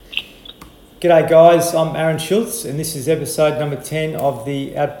G'day guys, I'm Aaron Schultz and this is episode number 10 of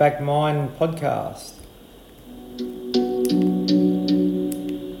the Outback Mine podcast.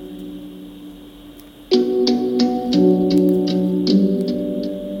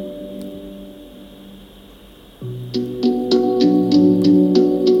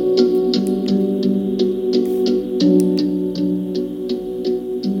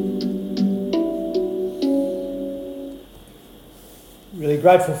 Really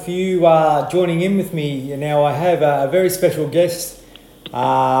grateful for you joining in with me. Now I have a very special guest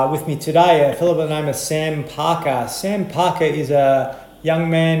with me today, a fellow by the name of Sam Parker. Sam Parker is a young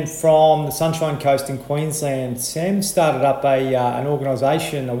man from the Sunshine Coast in Queensland. Sam started up an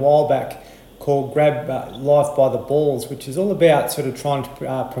organisation a while back called Grab Life by the Balls, which is all about sort of trying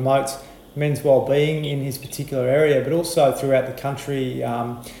to promote men's well-being in his particular area, but also throughout the country.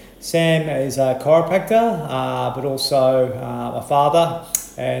 Sam is a chiropractor, but also a father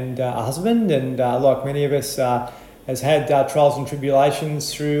and a husband, and like many of us, has had trials and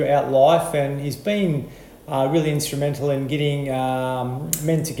tribulations throughout life, and he's been really instrumental in getting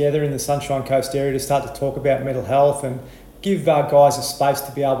men together in the Sunshine Coast area to start to talk about mental health and give guys a space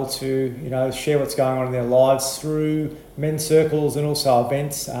to be able to, share what's going on in their lives through men's circles and also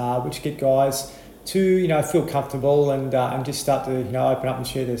events, which get guys to feel comfortable and just start to open up and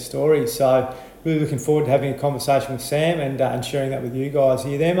share their stories. So really looking forward to having a conversation with Sam and sharing that with you guys. Are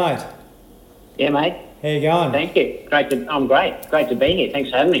you there, mate? Yeah, mate. How you going? Thank you. I'm great. Great to be here. Thanks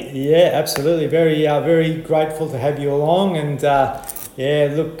for having me. Yeah, absolutely. Very grateful to have you along. And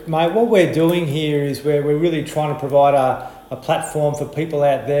look, mate, what we're doing here is we're really trying to provide a platform for people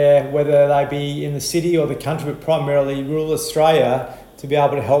out there, whether they be in the city or the country, but primarily rural Australia, to be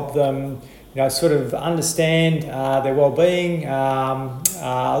able to help them sort of understand their well-being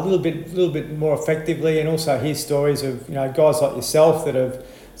a little bit more effectively, and also hear stories of guys like yourself that have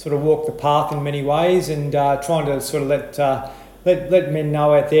sort of walked the path in many ways, and trying to sort of let men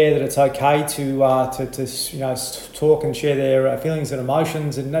know out there that it's okay to talk and share their feelings and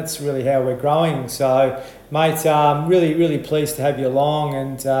emotions, and that's really how we're growing. So, mate, really pleased to have you along,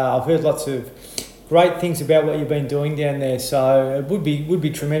 and I've heard lots of great things about what you've been doing down there. So it would be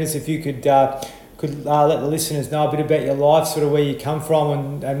tremendous if you could let the listeners know a bit about your life, sort of where you come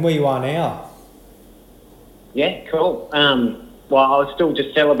from and where you are now. Yeah, cool. Well, I was still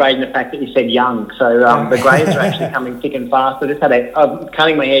just celebrating the fact that you said young. So the greys are actually coming thick and fast. I'm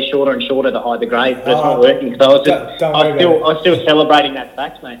cutting my hair shorter and shorter to hide the greys, but it's not working. So I was still celebrating that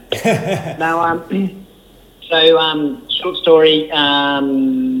fact, mate. Short story.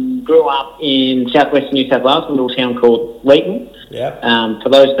 Grew up in southwestern New South Wales, a little town called Leeton. Yep. For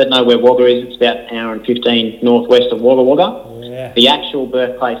those that know where Wagga is, it's about an hour and 15 northwest of Wagga Wagga. Yeah. The actual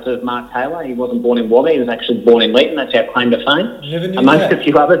birthplace of Mark Taylor, he wasn't born in Wagga, he was actually born in Leeton. That's our claim to fame. Never knew amongst that. A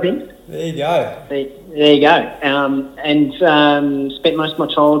few other things. There you go. There you go. Spent most of my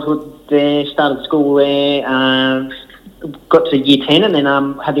childhood there, started school there, got to year 10 and then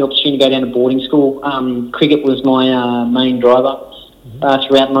had the opportunity to go down to boarding school. Cricket was my main driver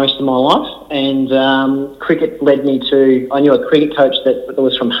throughout most of my life, and cricket led me to, I knew a cricket coach that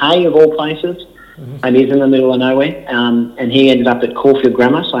was from Hay of all places, and he's in the middle of nowhere, and he ended up at Caulfield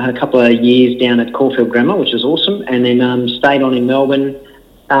Grammar, so I had a couple of years down at Caulfield Grammar, which was awesome, and then stayed on in Melbourne,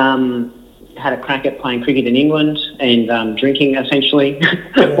 had a crack at playing cricket in England and drinking essentially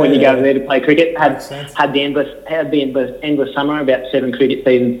when you go there to play cricket. Had the endless summer, about 7 cricket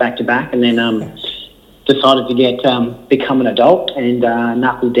seasons back to back, and then decided to become an adult and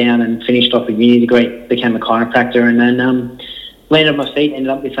knuckled down and finished off a uni degree, became a chiropractor, and then landed on my feet, ended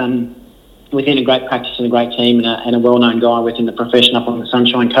up within a great practice and a great team and a well-known guy within the profession up on the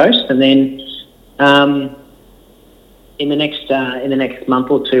Sunshine Coast. And then in the next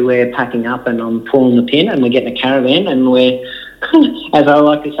month or two, we're packing up and I'm pulling the pin and we're getting a caravan and we're, as I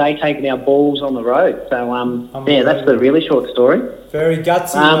like to say, taking our balls on the road. So that's the really short story. Very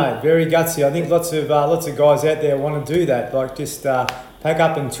gutsy, mate. Very gutsy. I think lots of guys out there want to do that, like just pack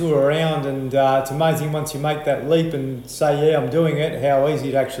up and tour around. And it's amazing once you make that leap and say, "Yeah, I'm doing it," how easy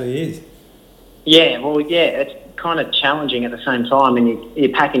it actually is. Yeah, well, yeah, it's kind of challenging at the same time, and you're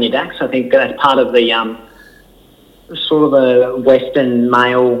packing your dacks. I think that's part of the sort of the Western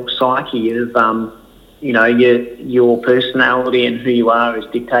male psyche of your personality and who you are is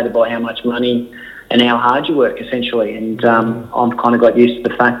dictated by how much money and how hard you work, essentially. And I've kind of got used to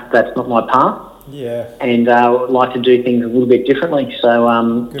the fact that that's not my path. Yeah. And I would like to do things a little bit differently.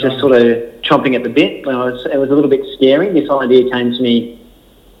 So just sort of chomping at the bit. It was a little bit scary. This idea came to me.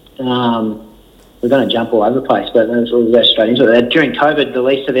 We're going to jump all over the place, but we'll go straight into it. During COVID, the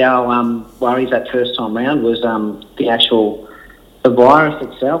least of our worries that first time round was the actual the virus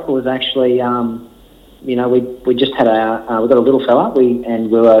itself was actually, we just had we got a little fella, and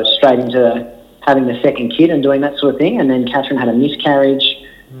we were straight into having the second kid and doing that sort of thing, and then Catherine had a miscarriage.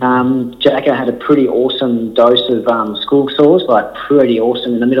 Jacko had a pretty awesome dose of school sores, like pretty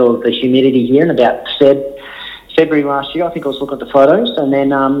awesome in the middle of the humidity here in about February last year. I think I was looking at the photos, and then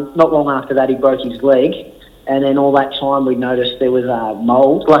not long after that he broke his leg. And then all that time we noticed there was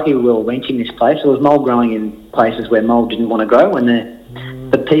mould. Luckily we were renting this place. There was mould growing in places where mould didn't want to grow, and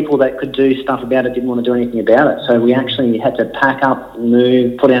the people that could do stuff about it didn't want to do anything about it. So we actually had to pack up,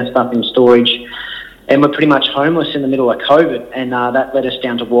 move, put our stuff in storage, and we're pretty much homeless in the middle of COVID. And that led us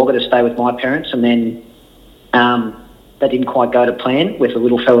down to Wagga to stay with my parents, and then that didn't quite go to plan with the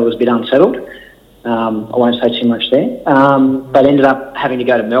little fella who was a bit unsettled. I won't say too much there, but ended up having to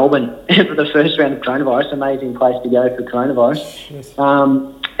go to Melbourne for the first round of coronavirus. Amazing place to go for coronavirus. Yes.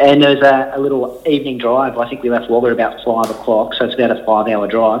 And there's a little evening drive. I think we left Wagga about 5 o'clock, so it's about a 5-hour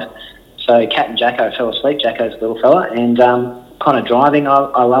drive. So Kat and Jacko fell asleep. Jacko's a little fella, and kind of driving.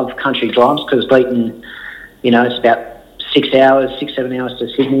 I love country drives because Leeton, it's about 6 hours, 6-7 hours to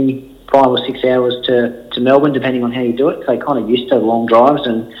Sydney, 5 or 6 hours to Melbourne, depending on how you do it. So kind of used to long drives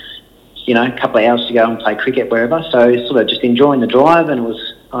and, a couple of hours to go and play cricket wherever. So sort of just enjoying the drive, and I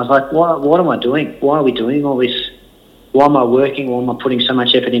was like, what am I doing? Why are we doing all this? Why am I working? Why am I putting so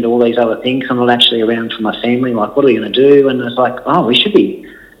much effort into all these other things? I'm not actually around for my family. Like, what are we going to do? And I was like, we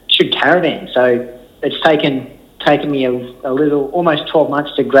should caravan. So it's taken me a little, almost 12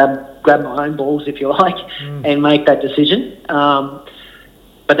 months to grab my own balls, if you like, and make that decision.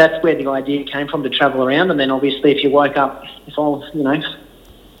 But that's where the idea came from, to travel around. And then obviously if I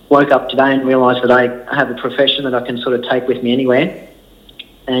woke up today and realised that I have a profession that I can sort of take with me anywhere.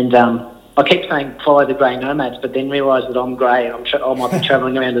 And I keep saying follow the grey nomads, but then realise that I'm grey and I might be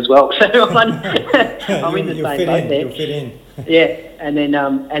travelling around as well. So I'm in the same boat there. You'll fit in. Yeah, and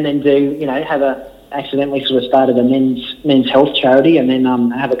then do accidentally sort of started a men's health charity, and then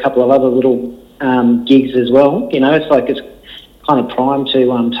have a couple of other little gigs as well. It's kind of primed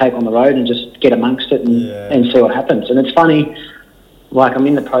to take on the road and just get amongst it and see what happens. And it's funny. Like, I'm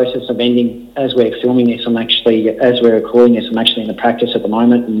in the process of ending, as we're filming this, as we're recording this, I'm actually in the practice at the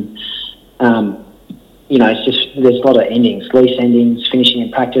moment, and, it's just, there's a lot of endings, loose endings, finishing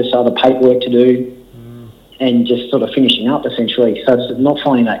in practice, other paperwork to do, and just sort of finishing up, essentially. So it's not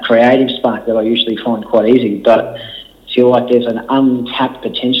finding that creative spark that I usually find quite easy, but I feel like there's an untapped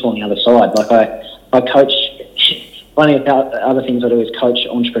potential on the other side. Like, I coach... One of the other things I do is coach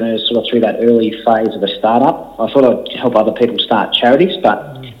entrepreneurs sort of through that early phase of a startup. I thought I'd help other people start charities,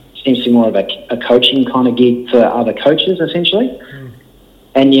 but it seems to be more of a coaching kind of gig for other coaches, essentially.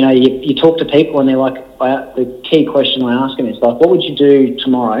 And, you talk to people and they're like, the key question I ask them is like, what would you do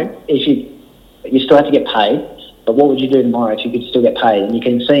tomorrow if you still have to get paid, but what would you do tomorrow if you could still get paid? And you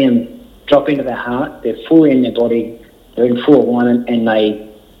can see them drop into their heart, they're fully in their body, they're in full alignment, and they...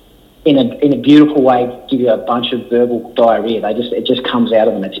 In a beautiful way, give you a bunch of verbal diarrhea. It just comes out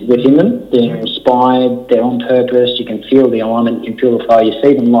of them. It's within them. They're inspired. They're on purpose. You can feel the alignment. You can feel the flow. You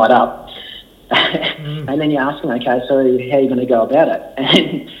see them light up, and then you ask them, okay, so how are you going to go about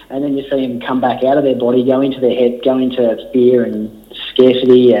it? And then you see them come back out of their body, go into their head, go into fear and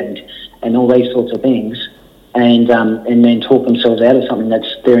scarcity and all these sorts of things, and then talk themselves out of something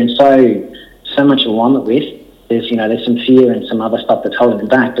they're in so much alignment with. There's some fear and some other stuff that's holding them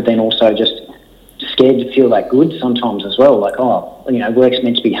back, but then also just scared to feel that good sometimes as well. Like, work's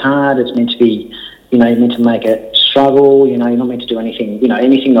meant to be hard. It's meant to be, you're meant to make it struggle. You're not meant to do anything.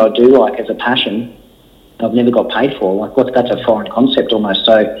 Anything that I do like as a passion, I've never got paid for. Like, that's a foreign concept almost.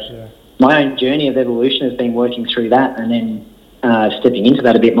 So my own journey of evolution has been working through that, and then stepping into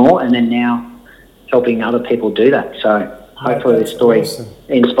that a bit more, and then now helping other people do that. So hopefully this story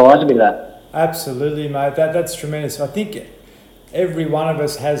inspires a bit of that. Absolutely, mate. That's tremendous. I think every one of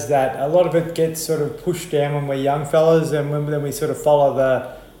us has that. A lot of it gets sort of pushed down when we're young fellas, and then we sort of follow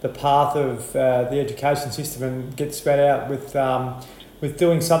the path of the education system and get spat out with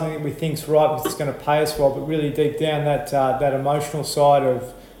doing something that we think's right, that's going to pay us well. But really deep down, that emotional side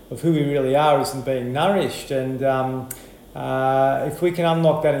of who we really are isn't being nourished. And if we can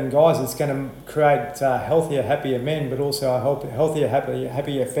unlock that in guys, it's going to create healthier, happier men, but also a healthier,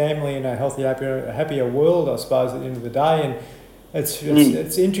 happier family and a healthier, happier world, I suppose, at the end of the day. And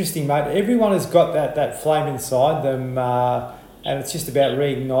it's interesting, mate. Everyone has got that flame inside them, and it's just about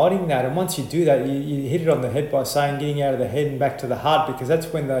reigniting that. And once you do that, you hit it on the head by saying getting out of the head and back to the heart, because that's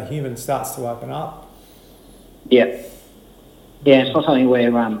when the human starts to open up. Yeah. Yeah, it's not something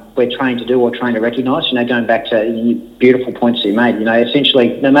we're trained to do or trained to recognise. Going back to beautiful points you made.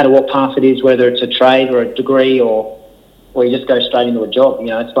 Essentially, no matter what path it is, whether it's a trade or a degree or or you just go straight into a job. You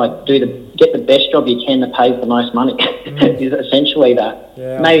know, it's like get the best job you can that pays the most money. Is essentially that.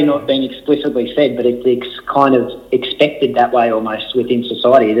 Yeah. Maybe not being explicitly said, but it's kind of expected that way almost within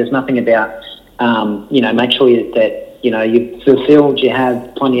society. There's nothing about, make sure that you're fulfilled, you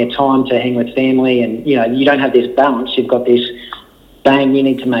have plenty of time to hang with family, and you don't have this balance. You've got this bang, you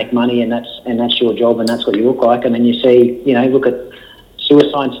need to make money, and that's your job, and that's what you look like. And then you see, look at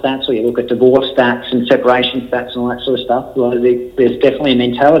suicide stats, or you look at divorce stats and separation stats and all that sort of stuff. Well, there's definitely a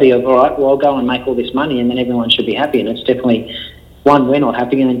mentality of, all right, well, I'll go and make all this money, and then everyone should be happy. And it's definitely, one, we're not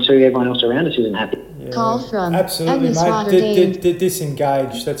happy, and then two, everyone else around us isn't happy. Yeah. Call from Absolutely, mate.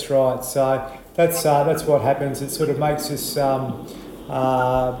 Disengaged. That's right. So that's what happens. It sort of makes us.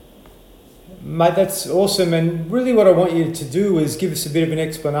 Mate, that's awesome. And really what I want you to do is give us a bit of an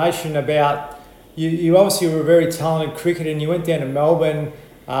explanation about, you obviously were a very talented cricketer and you went down to Melbourne.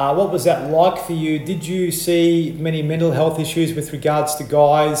 What was that like for you? Did you see many mental health issues with regards to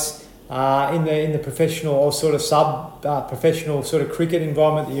guys in the professional or sort of sub-professional sort of cricket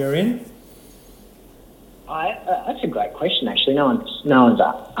environment that you're in? That's a great question, actually. No one's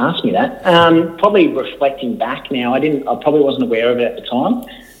asked me that. Probably reflecting back now, I probably wasn't aware of it at the time.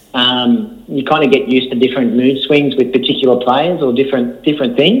 You kind of get used to different mood swings with particular players or different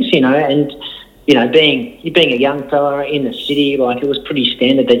things, and being a young fella in the city, like, it was pretty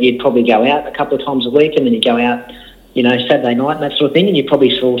standard that you'd probably go out a couple of times a week, and then you'd go out, Saturday night and that sort of thing, and you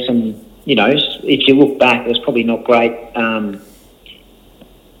probably saw some, if you look back, there's probably not great.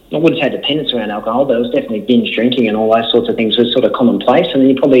 I wouldn't say dependence around alcohol, but it was definitely binge drinking and all those sorts of things was sort of commonplace. And then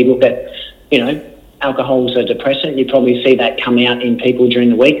you probably look at, alcohol's a depressant. You probably see that come out in people during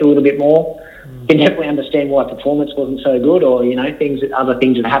the week a little bit more. You can definitely understand why performance wasn't so good, or, other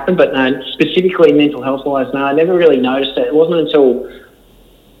things that happened. But no, specifically mental health-wise, no, I never really noticed it. It wasn't until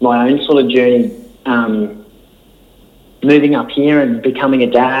my own sort of journey, moving up here and becoming a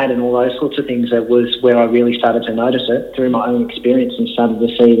dad and all those sorts of things, that was where I really started to notice it through my own experience, and started to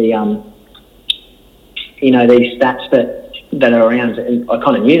see the, these stats that are around. And I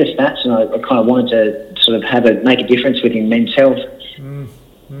kind of knew the stats, and I kind of wanted to sort of make a difference within men's health.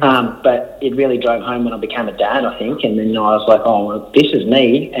 But it really drove home when I became a dad, I think. And then I was like, oh, well, this is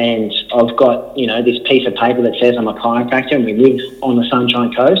me. And I've got, this piece of paper that says I'm a chiropractor, and we live on the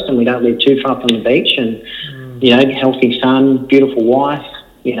Sunshine Coast, and we don't live too far from the beach, and, healthy son, beautiful wife,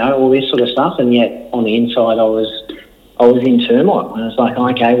 all this sort of stuff. And yet on the inside, I was in turmoil. And I was like,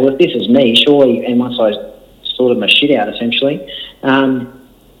 okay, well, if this is me, surely, and once I sorted my shit out, essentially,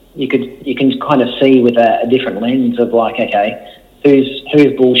 you can kind of see with a different lens of, like, okay, who's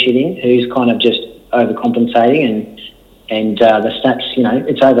bullshitting, who's kind of just overcompensating, and the stats,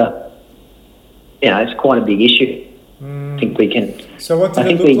 it's over. It's quite a big issue. I think we can. So what did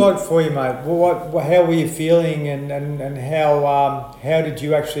it look like for you, mate? How were you feeling, and how did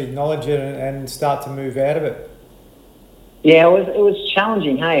you actually acknowledge it and start to move out of it? Yeah, it was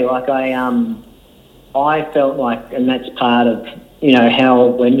challenging. Hey, like I felt like, and that's part of how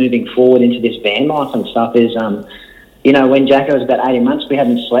we're moving forward into this van life and stuff is. When Jacko was about 18 months, we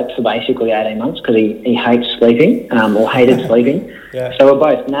hadn't slept for basically 18 months because he hates sleeping, or hated sleeping. Yeah. So we're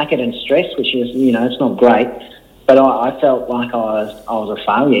both knackered and stressed, which is, it's not great. But I felt like I was a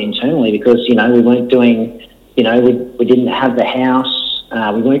failure internally because, we weren't doing, we didn't have the house,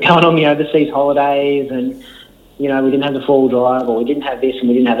 we weren't going on the overseas holidays, and, we didn't have the four-wheel drive, or we didn't have this and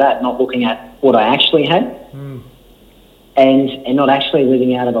we didn't have that, not looking at what I actually had. And not actually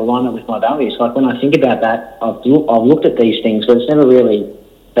living out of alignment with my values. Like, when I think about that, I've looked at these things, but it's never really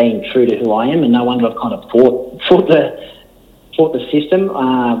been true to who I am, and no wonder I've kind of fought the system.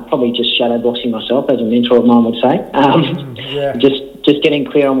 Probably just shadowboxing myself, as a mentor of mine would say. Just getting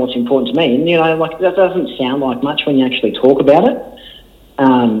clear on what's important to me, and like, that doesn't sound like much when you actually talk about it.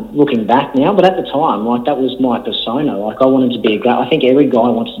 Looking back now, but at the time, like, that was my persona. Like, I wanted to be I think every guy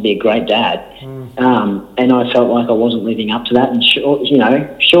wants to be a great dad. And I felt like I wasn't living up to that. And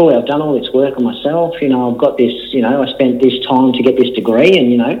surely I've done all this work on myself. I've got this. I spent this time to get this degree,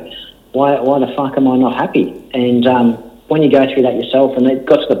 and why the fuck am I not happy? And when you go through that yourself, and it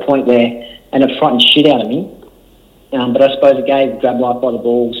got to the point where, and it frightened shit out of me. But I suppose it grab life by the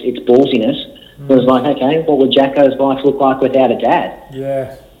balls. Its ballsiness. It was like, okay, what would Jacko's life look like without a dad?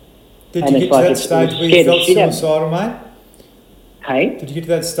 Yeah. Did you get to that stage where you felt suicidal, mate? Hey? Did you get to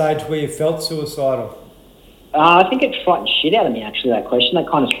that stage where you felt suicidal? I think it frightened shit out of me, actually, that question. That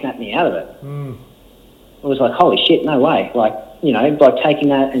kind of snapped me out of it. It was like, holy shit, no way. Like, by taking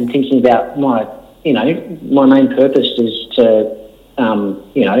that and thinking about my main purpose is to,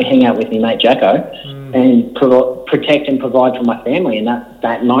 hang out with me mate Jacko and protect and provide for my family. And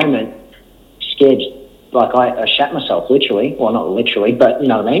that moment scared like I shat myself literally, well not literally, but you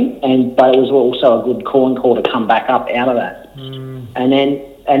know what I mean. But it was also a good calling call to come back up out of that.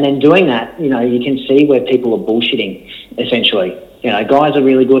 And then doing that, you know, you can see where people are bullshitting. Essentially, you know, guys are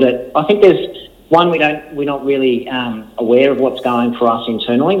really good at. I think there's one we're not really aware of what's going for us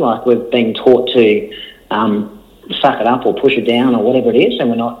internally. Like we've been taught to suck it up or push it down or whatever it is, and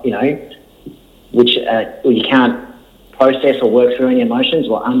we're not, you know, which you can't process or work through any emotions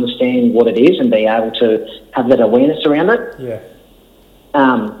or understand what it is and be able to have that awareness around it. Yeah.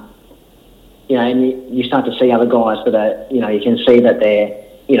 You know, and you start to see other guys that are, you know, you can see that they're,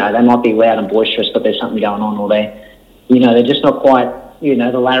 you know, they might be loud and boisterous, but there's something going on, or they're just not quite, you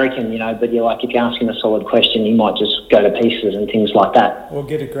know, the larrikin, you know, but you're like, if you're asking a solid question, you might just go to pieces and things like that. Or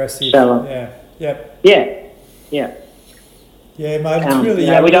get aggressive. So, Yeah, mate, it's really,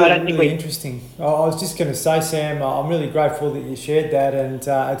 I don't really think interesting. I was just going to say, Sam, I'm really grateful that you shared that, and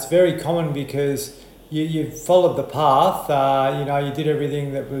it's very common because you followed the path. You know, you did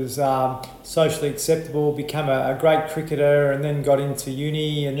everything that was socially acceptable, become a great cricketer, and then got into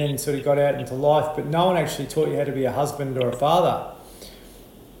uni, and then sort of got out into life, but no one actually taught you how to be a husband or a father.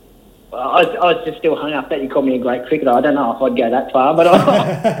 I was just still hung up that you called me a great cricketer. I don't know if I'd go that far,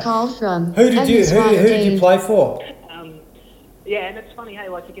 but Carl from who did you play for? Yeah, and it's funny, hey,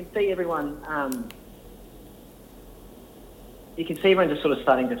 like you can see everyone. You can see everyone just sort of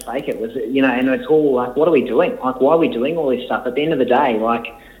starting to fake it. Was you know, and it's all like, what are we doing? Like, why are we doing all this stuff? At the end of the day,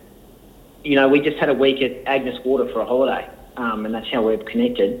 like, you know, we just had a week at Agnes Water for a holiday, and that's how we've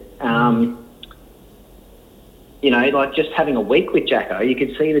connected. You know, like just having a week with Jacko, you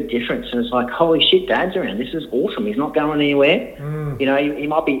could see the difference, and it's like, holy shit, Dad's around. This is awesome. He's not going anywhere. You know, he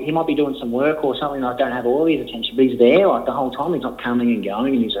might be doing some work or something. I don't have all of his attention, but he's there like the whole time. He's not coming and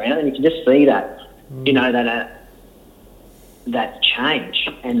going, and he's around, and you can just see that. You know, that change,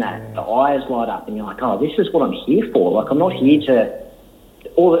 and that the eyes light up, and you're like, oh, this is what I'm here for. Like, I'm not here to.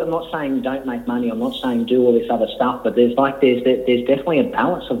 I'm not saying don't make money. I'm not saying do all this other stuff, but there's definitely a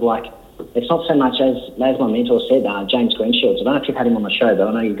balance of like. It's not so much as my mentor said, James Greenshields. I don't know if you've had him on the show, but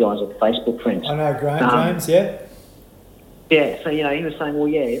I know you guys are Facebook friends. I know James, yeah. Yeah, so, you know, he was saying, well,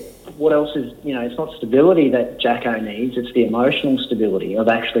 yeah, what else is, you know, it's not stability that Jacko needs, it's the emotional stability of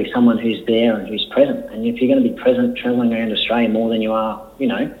actually someone who's there and who's present. And if you're going to be present travelling around Australia more than you are, you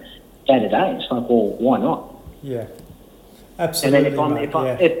know, day to day, it's like, well, why not? Yeah, absolutely. And then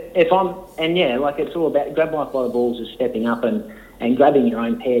like it's all about grab life by the balls is stepping up and grabbing your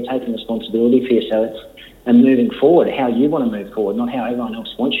own pair, taking responsibility for yourself and moving forward, how you want to move forward, not how everyone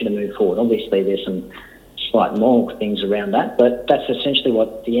else wants you to move forward. Obviously, there's some slight moral things around that, but that's essentially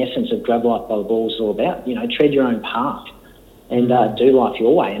what the essence of grab life by the balls is all about. You know, tread your own path and do life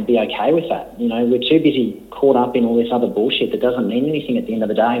your way and be okay with that. You know, we're too busy caught up in all this other bullshit that doesn't mean anything at the end of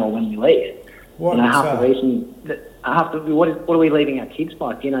the day or when we leave. What are we leaving our kids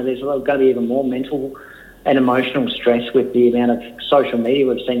like? You know, there's going to be even more mental and emotional stress with the amount of social media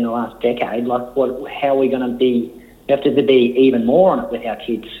we've seen in the last decade. Like, how are we going to be? We have to be even more on it with our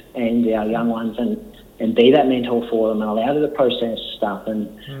kids and our young ones, and be that mentor for them and allow them to process stuff and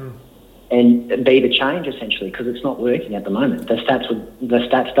be the change essentially, because it's not working at the moment. The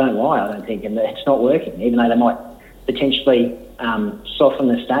stats don't lie, I don't think, and it's not working. Even though they might potentially soften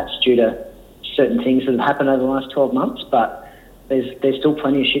the stats due to certain things that have happened over the last 12 months, but there's still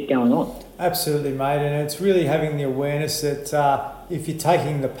plenty of shit going on. Absolutely, mate, and it's really having the awareness that if you're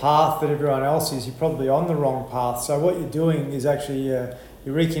taking the path that everyone else is, you're probably on the wrong path. So what you're doing is actually you're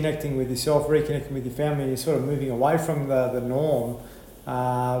reconnecting with yourself, reconnecting with your family, and you're sort of moving away from the norm,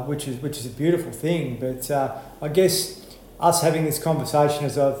 which is a beautiful thing. But I guess us having this conversation,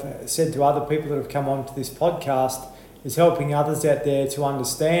 as I've said to other people that have come on to this podcast, is helping others out there to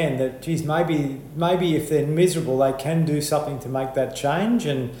understand that, geez, maybe if they're miserable, they can do something to make that change.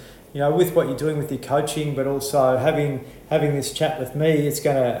 And you know, with what you're doing with your coaching, but also having this chat with me, it's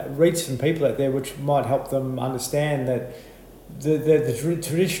going to reach some people out there, which might help them understand that the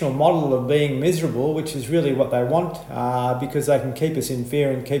traditional model of being miserable, which is really what they want, because they can keep us in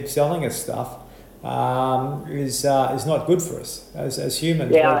fear and keep selling us stuff, is not good for us as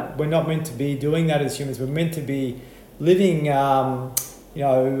humans. Yeah. We're not meant to be doing that as humans. We're meant to be living, from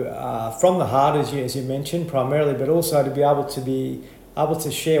the heart, as you mentioned, primarily, but also to be able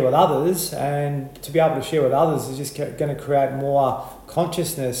to share with others, and to be able to share with others is just going to create more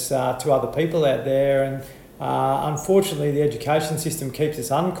consciousness to other people out there. And unfortunately, the education system keeps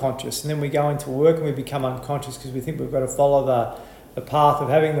us unconscious, and then we go into work and we become unconscious because we think we've got to follow the path of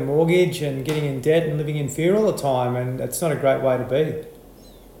having the mortgage and getting in debt and living in fear all the time, and it's not a great way to be.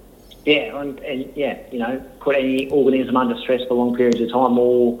 Yeah, and you know, put any organism under stress for long periods of time,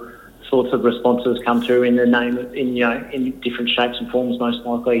 or sorts of responses come through in the name of, in different shapes and forms, most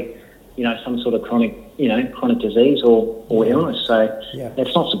likely, some sort of chronic disease or illness. So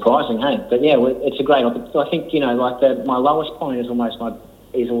it's not surprising, hey? But yeah, it's a great opportunity. I think, my lowest point is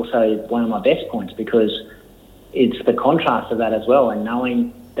is also one of my best points, because it's the contrast of that as well, and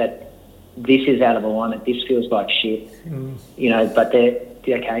knowing that this is out of alignment, this feels like shit, but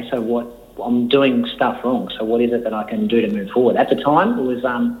okay, so what? I'm doing stuff wrong, so what is it that I can do to move forward? At the time, it was,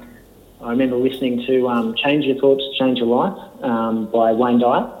 I remember listening to Change Your Thoughts, Change Your Life by Wayne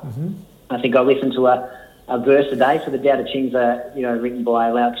Dyer. Mm-hmm. I think I listened to a verse a day. So the Tao Te Ching's written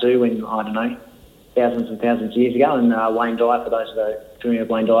by Lao Tzu in, I don't know, thousands and thousands of years ago. And Wayne Dyer, for those that are familiar with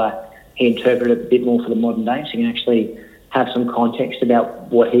Wayne Dyer, he interpreted it a bit more for the modern day, so you can actually have some context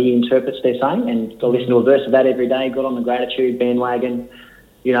about what he interprets they're saying. And I listened to a verse of that every day, got on the gratitude bandwagon,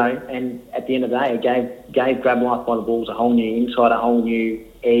 and at the end of the day, it gave Grab Life by the Balls a whole new insight, a whole new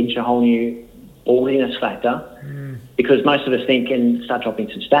edge, a whole new balliness factor. Because most of us think, and start dropping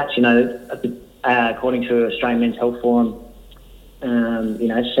some stats, according to Australian Men's Health Forum,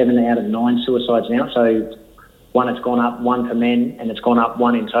 7 out of 9 suicides now. So one, it's gone up, 1 for men, and it's gone up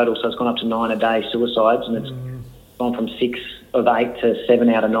 1 in total. So it's gone up to 9 a day suicides, and it's gone from 6 of 8 to 7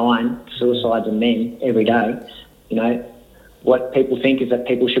 out of 9 suicides in men every day. What people think is that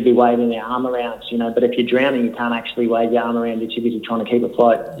people should be waving their arm around, but if you're drowning, you can't actually wave your arm around. You're too busy trying to keep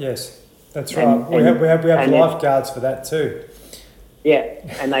afloat. Yes, that's right. We have lifeguards for that too. Yeah,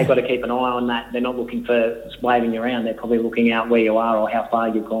 and they've got to keep an eye on that. They're not looking for waving you around. They're probably looking out where you are or how far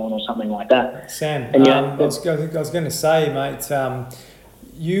you've gone or something like that. Sam, I was going to say, mate,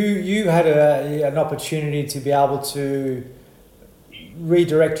 you had an opportunity to be able to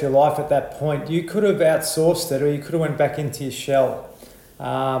redirect your life at that point. You could have outsourced it, or you could have went back into your shell.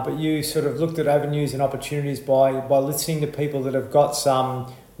 But you sort of looked at avenues and opportunities by listening to people that have got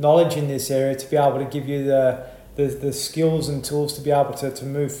some knowledge in this area to be able to give you the skills and tools to be able to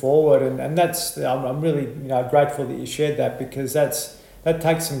move forward. And that's, I'm really grateful that you shared that, because that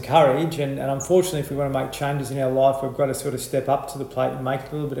takes some courage. And unfortunately, if we want to make changes in our life, we've got to sort of step up to the plate and make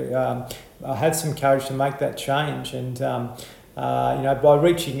a little bit of, I had some courage to make that change. And, by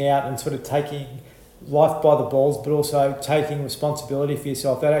reaching out and sort of taking life by the balls, but also taking responsibility for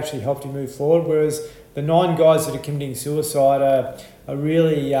yourself, that actually helped you move forward. Whereas the 9 guys that are committing suicide are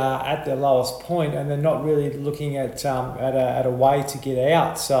really at their lowest point, and they're not really looking at a way to get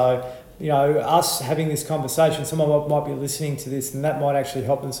out. So, us having this conversation, someone might be listening to this, and that might actually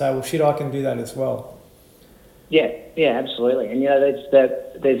help them say, well, shit, I can do that as well. Yeah, absolutely. And,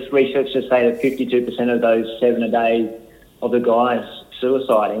 there's research to say that 52% of those 7 a day of the guys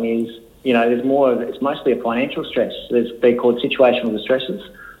suiciding is, there's more of it's mostly a financial stress. They're called situational distresses,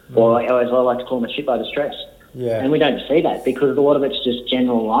 or as I like to call them, a shitload of stress. Yeah. And we don't see that because a lot of it's just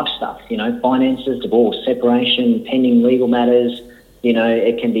general life stuff, finances, divorce, separation, pending legal matters.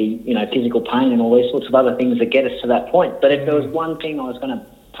 It can be, physical pain and all these sorts of other things that get us to that point. But if there was one thing I was going to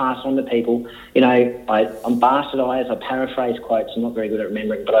pass on to people, I'm bastardised, I paraphrase quotes, I'm not very good at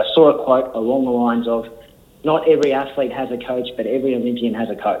remembering, but I saw a quote along the lines of, not every athlete has a coach, but every Olympian has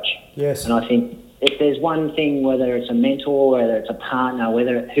a coach. Yes. And I think if there's one thing, whether it's a mentor, whether it's a partner,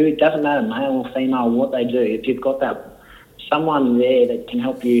 it doesn't matter, male or female, what they do, if you've got that someone there that can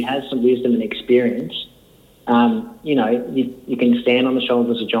help you, has some wisdom and experience, you can stand on the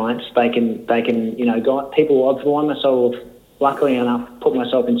shoulders of giants. They can guide people. I've aligned myself, luckily enough, put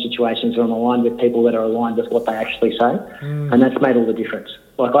myself in situations where I'm aligned with people that are aligned with what they actually say, and that's made all the difference.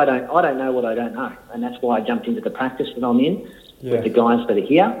 Like I don't know what I don't know, and that's why I jumped into the practice that I'm in with the guys that are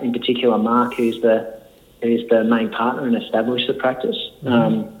here. In particular, Mark, who's the main partner and established the practice.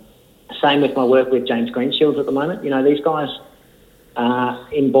 Same with my work with James Greenshields at the moment. These guys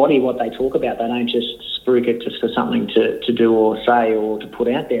embody what they talk about. They don't just spruik it just for something to do or say or to put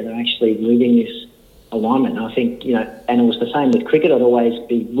out there. They're actually living this alignment. And I think, and it was the same with cricket. I'd always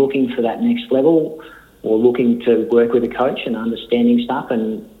be looking for that next level or looking to work with a coach and understanding stuff.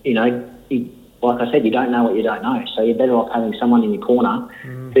 And, like I said, you don't know what you don't know. So you're better off having someone in your corner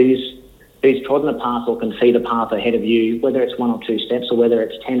who's trodden a path or can see the path ahead of you, whether it's 1 or 2 steps or whether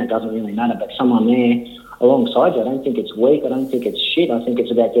it's 10, it doesn't really matter. But someone there alongside you, I don't think it's weak. I don't think it's shit. I think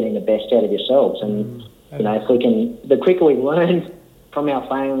it's about getting the best out of yourselves. And, if we can, the quicker we learn from our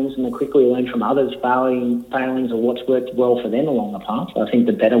failings and the quicker we learn from others' failings or what's worked well for them along the path, I think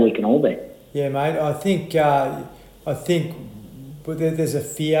the better we can all be. Yeah, mate. I think there's a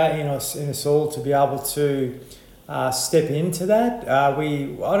fear in us all to be able to step into that. I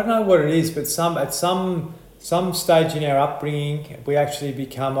don't know what it is, but at some stage in our upbringing, we actually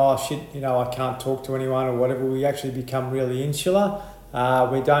become, I can't talk to anyone or whatever. We actually become really insular.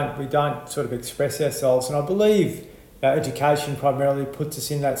 We don't sort of express ourselves, and I believe education primarily puts us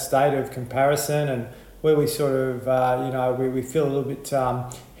in that state of comparison, and where we sort of we feel a little bit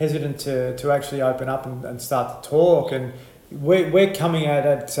hesitant to actually open up and start to talk. And we're coming at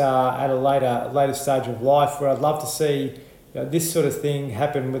it at a later stage of life where I'd love to see this sort of thing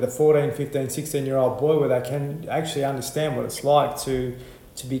happen with a 14, 15, 16-year-old boy, where they can actually understand what it's like to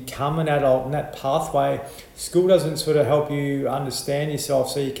become an adult in that pathway. School doesn't sort of help you understand yourself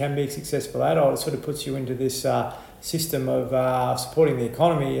so you can be a successful adult. It sort of puts you into this system of supporting the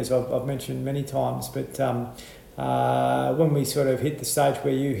economy, as I've mentioned many times. But when we sort of hit the stage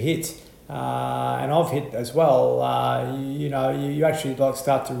where you hit, and I've hit as well, you actually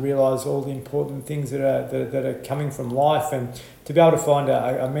start to realise all the important things that are coming from life, and to be able to find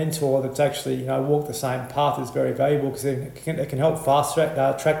a mentor that's actually walked the same path is very valuable, because it can help fast track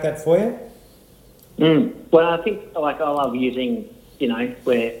that for you. Well, I think I love using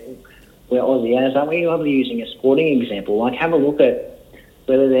we're Aussie as, aren't we? I love using a sporting example. Have a look at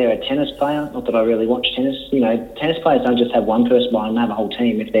whether they're a tennis player. Not that I really watch tennis. Tennis players don't just have one person behind them; they have a whole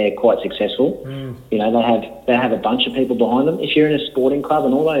team if they're quite successful. They have a bunch of people behind them. If you're in a sporting club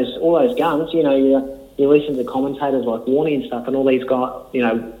and all those guns, you listen to commentators like Warney and stuff, and all these guys,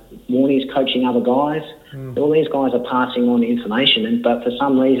 Warney's coaching other guys. All these guys are passing on information, but for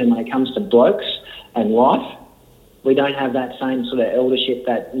some reason, when it comes to blokes and life, we don't have that same sort of eldership,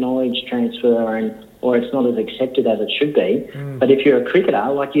 that knowledge transfer, or it's not as accepted as it should be. But if you're a cricketer,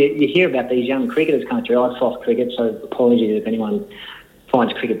 you hear about these young cricketers coming through. I soft cricket, so apologies if anyone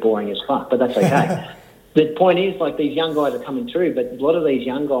finds cricket boring as fuck, but that's okay. The point is, these young guys are coming through, but a lot of these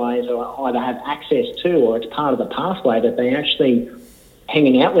young guys either have access to, or it's part of the pathway that they're actually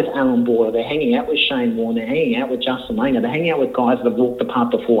hanging out with Alan Border, they're hanging out with Shane Warne, they're hanging out with Justin Langer, they're hanging out with guys that have walked the path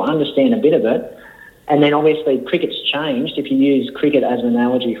before, understand a bit of it. And then obviously cricket's changed. If you use cricket as an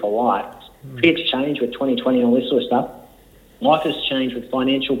analogy for life, cricket's changed with 2020 and all this sort of stuff. Life has changed with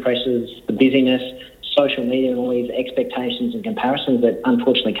financial pressures, the busyness, social media, and all these expectations and comparisons that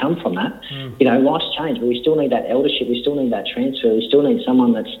unfortunately come from that. Life's changed, but we still need that eldership. We still need that transfer. We still need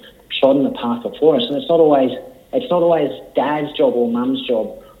someone that's trodden the path before us. And it's not always dad's job or mum's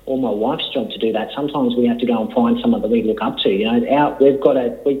job or my wife's job to do that. Sometimes we have to go and find someone that we look up to.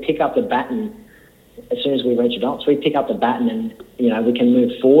 We pick up the baton. As soon as we reach adults, we pick up the baton, and we can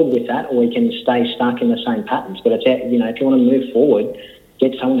move forward with that, or we can stay stuck in the same patterns. But if you want to move forward,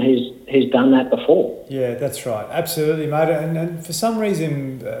 get someone who's done that before. Yeah, that's right, absolutely, mate. And for some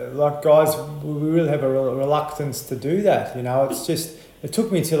reason, guys, we really have a reluctance to do that. It's just, it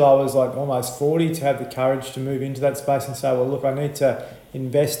took me till I was almost 40 to have the courage to move into that space and say, well, look, I need to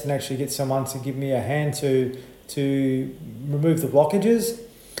invest and actually get someone to give me a hand to remove the blockages.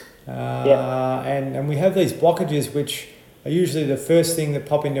 And we have these blockages which are usually the first thing that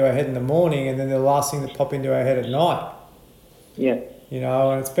pop into our head in the morning, and then the last thing that pop into our head at night. Yeah.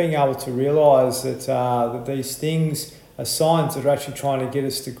 And it's being able to realise that these things are signs that are actually trying to get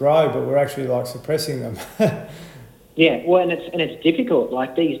us to grow, but we're actually suppressing them. Yeah, well, and it's difficult.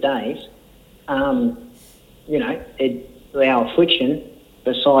 These days, our affliction,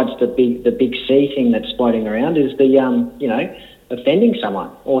 besides the big C thing that's floating around, is the offending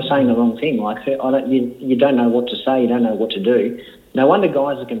someone or saying the wrong thing. You don't know what to say, you don't know what to do. No wonder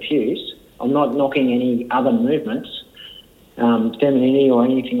guys are confused. I'm not knocking any other movements, femininity or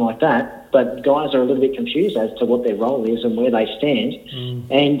anything like that, but guys are a little bit confused as to what their role is and where they stand.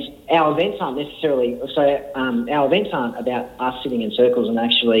 And our events aren't necessarily... our events aren't about us sitting in circles and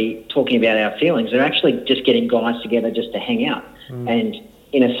actually talking about our feelings. They're actually just getting guys together just to hang out and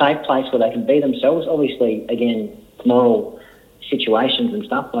in a safe place where they can be themselves. Obviously, again, moral situations and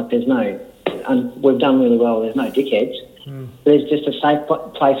stuff, there's no... we've done really well, there's no dickheads. There's just a safe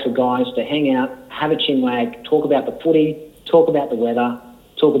place for guys to hang out, have a chin wag, talk about the footy, talk about the weather,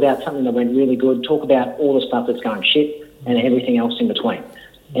 talk about something that went really good, talk about all the stuff that's going shit and everything else in between.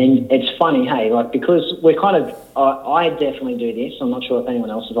 And it's funny, because we're kind of... I definitely do this. I'm not sure if anyone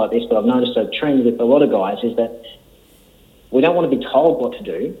else is like this, but I've noticed a trend with a lot of guys is that we don't want to be told what to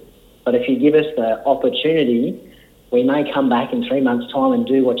do, but if you give us the opportunity, we may come back in 3 months' time and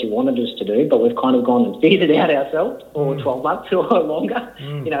do what you wanted us to do, but we've kind of gone and figured it out ourselves, or 12 months or longer.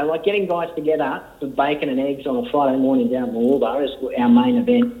 Getting guys together with bacon and eggs on a Friday morning down at Mooloolaba is our main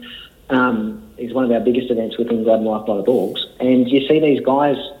event. Is one of our biggest events within Blood and Life by the Dogs. And you see these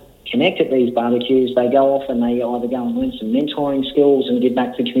guys connect at these barbecues. They go off and they either go and learn some mentoring skills and give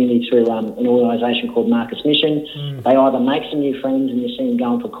back to the community through an organisation called Marcus Mission. They either make some new friends and you see them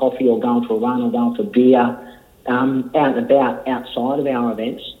going for coffee or going for a run or going for beer, out and about outside of our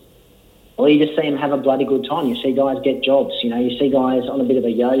events, or you just see them have a bloody good time. You see guys get jobs. You know, you see guys on a bit of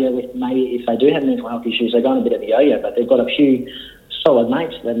a yo-yo with, maybe if they do have mental health issues, they go on a bit of a yo-yo, but they've got a few solid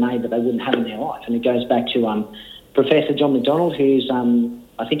mates that they've made that they wouldn't have in their life. And it goes back to Professor John McDonald, who's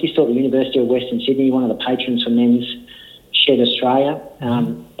I think he's still at the University of Western Sydney, one of the patrons for Men's Shed Australia.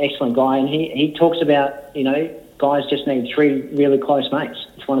 Excellent guy, and he talks about, you know, guys just need 3 really close mates.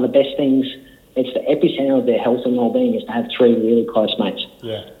 It's one of the best things. It's the epicenter of their health and well-being is to have 3 really close mates.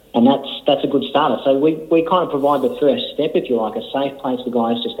 Yeah. And that's a good starter. So we kind of provide the first step, if you like, a safe place for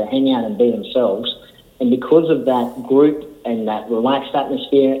guys just to hang out and be themselves. And because of that group and that relaxed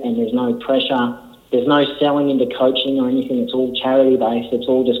atmosphere, and there's no pressure, there's no selling into coaching or anything, it's all charity-based, it's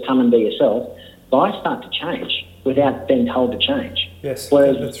all just come and be yourself, guys start to change without being told to change. Yes,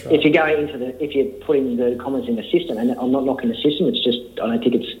 whereas that's right. if you go if you're putting the comments in the system, and I'm not knocking the system, it's just, I don't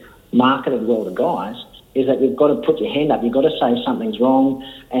think it's marketed well to guys, is that you've got to put your hand up, you've got to say something's wrong,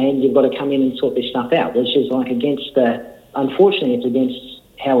 and you've got to come in and sort this stuff out, which is like unfortunately, it's against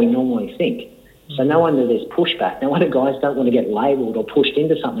how we normally think. So no wonder there's pushback. No wonder guys don't want to get labelled or pushed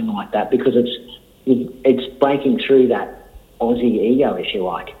into something like that, because it's breaking through that Aussie ego, if you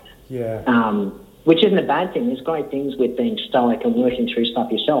like. Yeah. Which isn't a bad thing. There's great things with being stoic and working through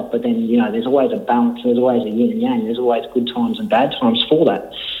stuff yourself, but then, you know, there's always a balance, there's always a yin and yang, there's always good times and bad times for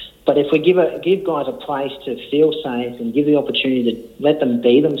that. But if we give guys a place to feel safe and give the opportunity to let them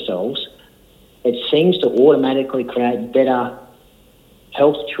be themselves, it seems to automatically create better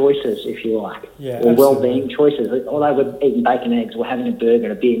health choices, if you like, or well-being choices. Although we're eating bacon, eggs, or having a burger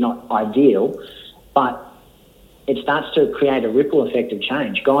and a beer, not ideal, but it starts to create a ripple effect of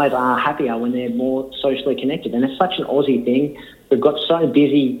change. Guys are happier when they're more socially connected, and it's such an Aussie thing. We've got so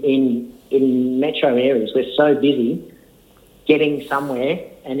busy in metro areas. We're so busy getting somewhere,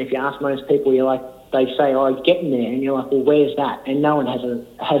 and if you ask most people, you're like, they say, "Oh, it's getting there," and you're like, "Well, where's that?" And no one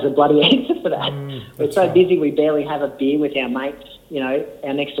has a bloody answer for that. We're so busy, we barely have a beer with our mates. You know,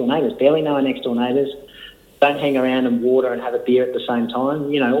 our next door neighbours, barely know our next door neighbours. Don't hang around and water and have a beer at the same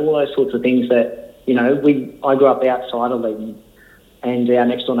time. You know, all those sorts of things that, you know, I grew up outside of Leeton, and our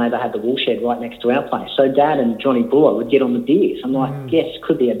next door neighbour had the wool shed right next to our place. So Dad and Johnny Buller would get on the beers. I'm like, yes,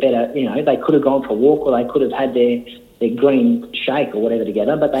 could be a better, you know, they could have gone for a walk, or they could have had their green shake or whatever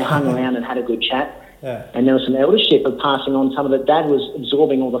together, but they hung around and had a good chat. Yeah. And there was some eldership of passing on some of it. Dad was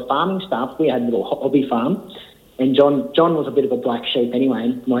absorbing all the farming stuff. We had a little hobby farm. And John was a bit of a black sheep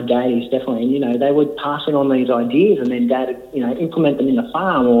anyway. My dad is definitely, and, you know, they were passing on these ideas, and then Dad would, you know, implement them in the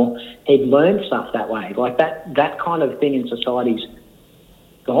farm, or he'd learn stuff that way. Like that kind of thing in society's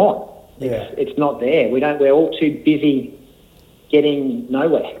gone. Yeah. It's not there. We're all too busy getting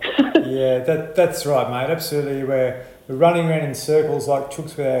nowhere. Yeah, that's right, mate. Absolutely. We're running around in circles like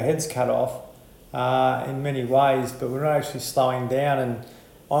chooks with our heads cut off in many ways, but we're not actually slowing down. And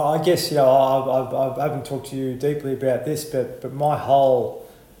I guess, you know, I haven't talked to you deeply about this, but my whole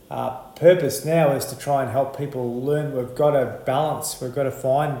purpose now is to try and help people learn we've got to balance, we've got to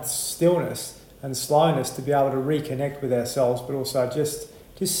find stillness and slowness to be able to reconnect with ourselves, but also just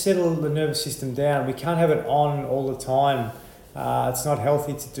settle the nervous system down. We can't have it on all the time. It's not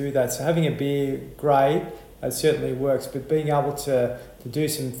healthy to do that. So having a beer, great, it certainly works, but being able to do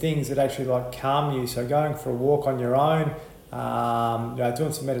some things that actually like calm you, so going for a walk on your own, you know,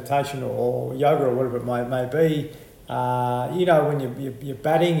 doing some meditation or yoga or whatever it may be. You know, when you're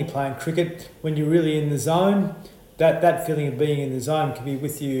batting, you're playing cricket, when you're really in the zone, that feeling of being in the zone can be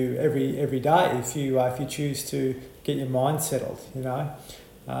with you every day if you choose to get your mind settled. You know,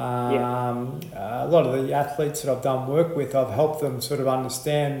 a lot of the athletes that I've done work with, I've helped them sort of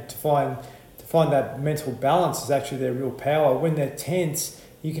understand to find that mental balance is actually their real power. When they're tense,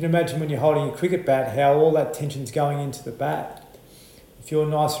 you can imagine when you're holding a cricket bat, how all that tension's going into the bat. If you're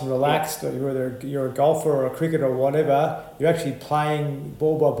nice and relaxed, or whether you're a golfer or a cricketer or whatever, you're actually playing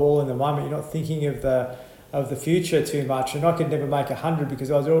ball by ball in the moment. You're not thinking of the future too much. And I could never make 100 because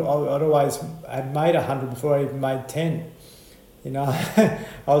I'd always had made 100 before I even made 10. You know, I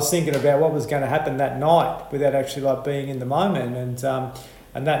was thinking about what was going to happen that night without actually like being in the moment.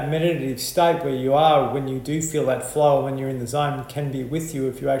 And that meditative state where you are when you do feel that flow, when you're in the zone, can be with you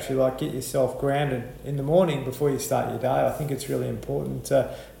if you actually like get yourself grounded in the morning before you start your day. I think it's really important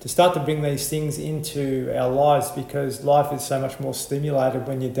to start to bring these things into our lives, because life is so much more stimulated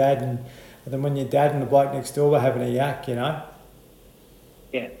when your dad and the bloke next door were having a yak, you know?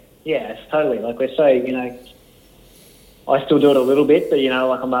 Yeah, it's totally. Like we're so, you know, I still do it a little bit, but,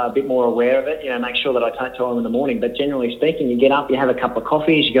 like I'm a bit more aware of it, make sure that I take time in the morning. But generally speaking, you get up, you have a couple of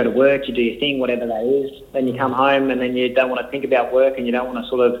coffees, you go to work, you do your thing, whatever that is. Then you come home and then you don't want to think about work and you don't want to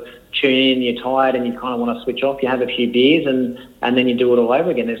sort of tune in, you're tired and you kind of want to switch off. You have a few beers and then you do it all over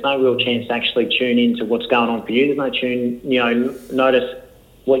again. There's no real chance to actually tune into what's going on for you. There's no notice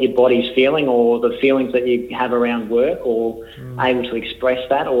what your body's feeling or the feelings that you have around work or able to express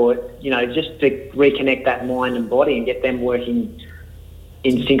that or, just to reconnect that mind and body and get them working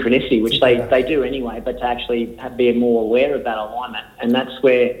in synchronicity, which they do anyway, but to actually be more aware of that alignment. And that's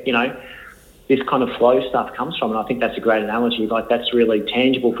where, this kind of flow stuff comes from. And I think that's a great analogy. Like, that's really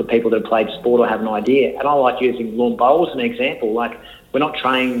tangible for people that have played sport or have an idea. And I like using lawn bowls as an example. Like, we're not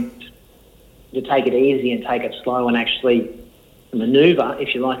trained to take it easy and take it slow and actually manoeuvre,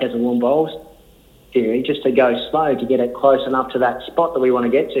 if you like, as a lawn bowls theory, just to go slow to get it close enough to that spot that we want to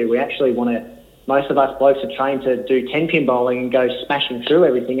get to. We actually want to, most of us blokes are trained to do 10-pin bowling and go smashing through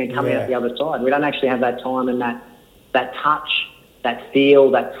everything and coming out the other side. We don't actually have that time and that touch, that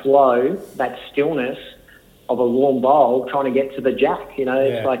feel, that flow, that stillness of a lawn bowl trying to get to the jack.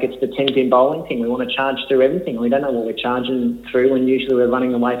 It's like it's the 10-pin bowling thing. We want to charge through everything. We don't know what we're charging through when usually we're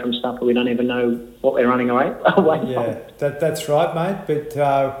running away from stuff that we don't even know what we're running away from. That's right, mate.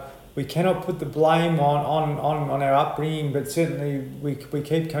 But we cannot put the blame on our upbringing, but certainly we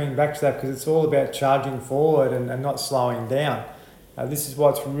keep coming back to that because it's all about charging forward and not slowing down. This is why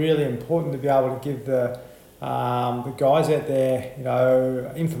it's really important to be able to give the guys out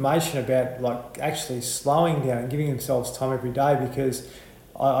there, information about like actually slowing down and giving themselves time every day. Because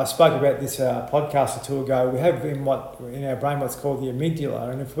I spoke about this podcast or two ago. We have in our brain what's called the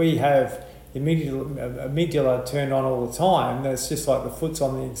amygdala, and if we have the amygdala turned on all the time, then it's just like the foot's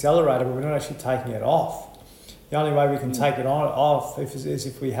on the accelerator, but we're not actually taking it off. The only way we can take it off is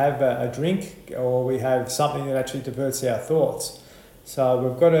if we have a drink or we have something that actually diverts our thoughts. So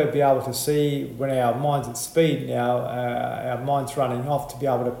we've got to be able to see when our mind's at speed now, our mind's running off, to be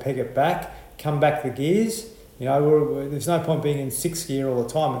able to peg it back, come back the gears. There's no point being in 6th gear all the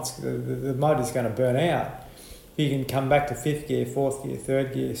time. The motor's going to burn out. You can come back to 5th gear, 4th gear,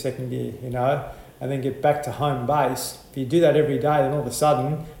 3rd gear, 2nd gear, and then get back to home base. If you do that every day, then all of a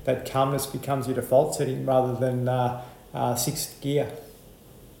sudden that calmness becomes your default setting rather than 6th gear.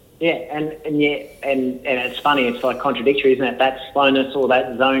 Yeah, and it's funny, it's like contradictory, isn't it? That slowness or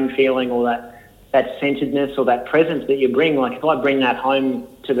that zone feeling or that centeredness or that presence that you bring. Like, if I bring that home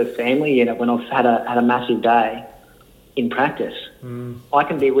to the family unit when I've had a massive day in practice, I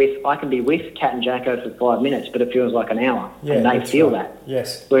can be with Cat and Jacko for 5 minutes, but it feels like an hour, and they feel that.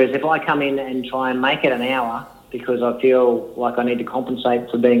 Yes. Whereas if I come in and try and make it an hour because I feel like I need to compensate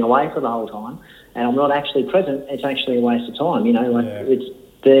for being away for the whole time, and I'm not actually present, it's actually a waste of time. You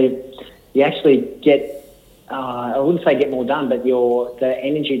actually get, I wouldn't say get more done, but the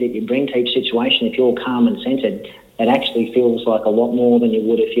energy that you bring to each situation, if you're calm and centered, it actually feels like a lot more than you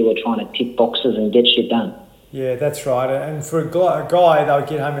would if you were trying to tick boxes and get shit done. Yeah, that's right. And for a guy, they'll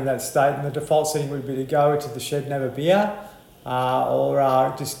get home in that state, and the default setting would be to go to the shed and have a beer,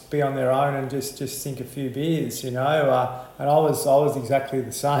 or just be on their own and just think a few beers, And I was exactly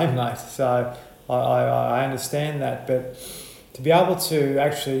the same, mate. So I understand that, but to be able to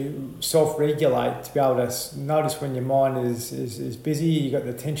actually self-regulate, to be able to notice when your mind is busy, you've got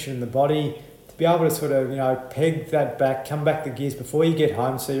the tension in the body, to be able to sort of, peg that back, come back the gears before you get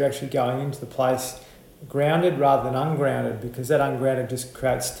home, so you're actually going into the place grounded rather than ungrounded, because that ungrounded just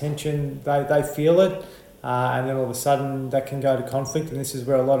creates tension. They feel it, and then all of a sudden that can go to conflict, and this is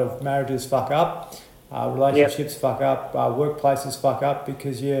where a lot of marriages fuck up, relationships fuck up, workplaces fuck up,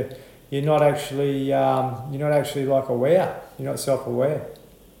 because you're not actually like aware. You're not self-aware.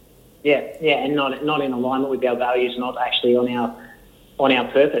 Yeah, and not in alignment with our values, not actually on our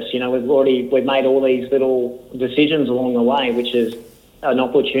purpose. We've made all these little decisions along the way, which is an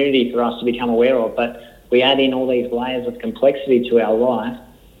opportunity for us to become aware of, but we add in all these layers of complexity to our life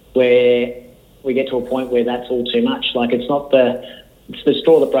where we get to a point where that's all too much. Like, it's the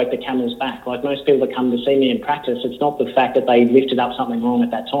straw that broke the camel's back. Like, most people that come to see me in practice, it's not the fact that they lifted up something wrong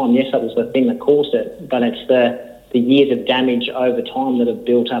at that time. Yes, that was the thing that caused it, but it's the years of damage over time that have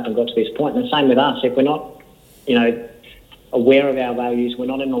built up and got to this point. And the same with us. If we're not, aware of our values, we're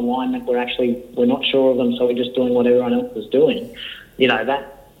not in alignment, we're not sure of them, so we're just doing what everyone else is doing,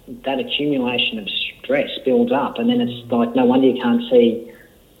 that accumulation of stress builds up, and then it's like, no wonder you can't see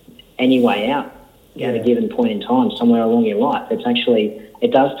any way out at a given point in time somewhere along your life.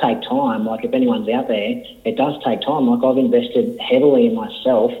 It does take time. Like, if anyone's out there, it does take time. Like, I've invested heavily in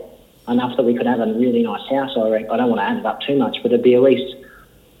myself, enough that we could have a really nice house. I don't want to add it up too much, but it'd be at least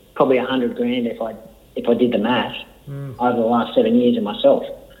probably $100,000 if I did the math, over the last 7 years in myself.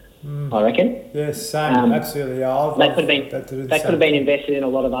 I reckon. Yes, same. Absolutely. Yeah, that could have been invested in a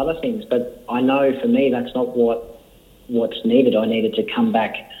lot of other things, but I know for me that's not what's needed. I needed to come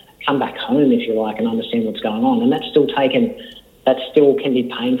back home, if you like, and understand what's going on. And that still can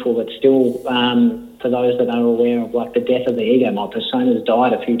be painful. But still, for those that are aware of like the death of the ego, my persona's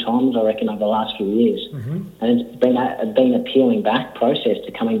died a few times, I reckon, over the last few years. And it's been a peeling back process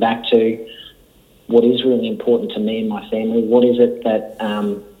to coming back to what is really important to me and my family. What is it that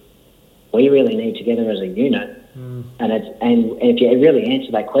we really need together as a unit? And if you really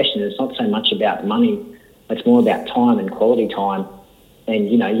answer that question, it's not so much about money. It's more about time and quality time. And,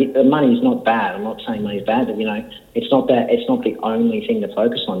 the money's not bad. I'm not saying money's bad, but, it's not the only thing to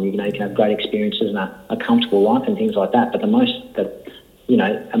focus on. You can have great experiences and a comfortable life and things like that. But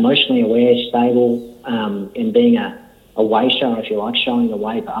emotionally aware, stable, and being a way shower, if you like, showing the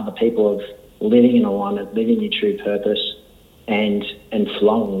way for other people of living in alignment, living your true purpose and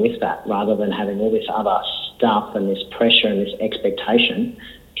flowing with that, rather than having all this other stuff and this pressure and this expectation,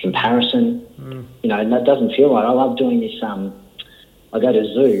 comparison. And that doesn't feel right. I love doing this. I go to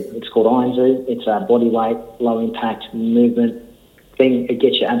zoo. It's called Iron Zoo. It's a body weight, low impact movement thing. It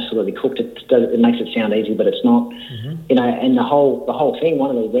gets you absolutely cooked. It makes it sound easy, but it's not. And the whole thing.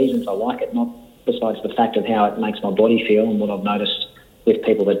 One of the reasons I like it, not besides the fact of how it makes my body feel and what I've noticed with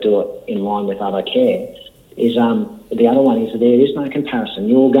people that do it in line with other care, is the other one is that there is no comparison.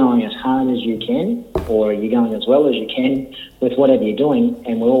 You're going as hard as you can, or you're going as well as you can with whatever you're doing,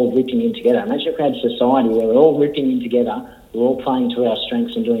 and we're all ripping in together. Imagine if we had a society where we're all ripping in together, we're all playing to our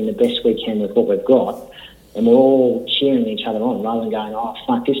strengths and doing the best we can with what we've got, and we're all cheering each other on rather than going, oh,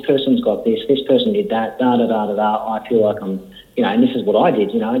 fuck, this person's got this person did that, da-da-da-da-da, I feel like I'm, and this is what I did,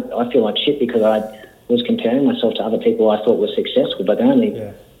 I feel like shit because I was comparing myself to other people I thought were successful, but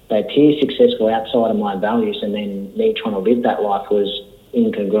they appear successful outside of my values, and then me trying to live that life was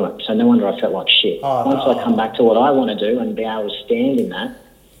incongruent. So no wonder I felt like shit. Once I come back to what I want to do and be able to stand in that,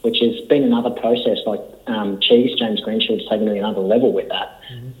 which has been another process, like James Greenshield's taken to another level with that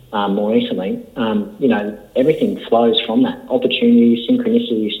more recently. Everything flows from that. Opportunity,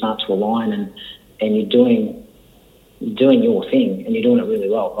 synchronicity start to align, and you're doing your thing, and you're doing it really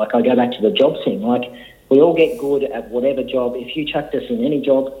well. Like, I go back to the job thing. Like, we all get good at whatever job. If you chucked us in any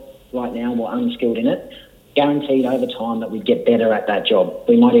job right now and we're unskilled in it, guaranteed over time that we'd get better at that job.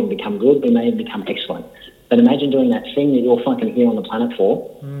 We might even become good. We may even become excellent. But imagine doing that thing that you're fucking here on the planet for.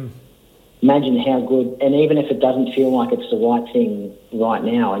 Imagine how good, and even if it doesn't feel like it's the right thing right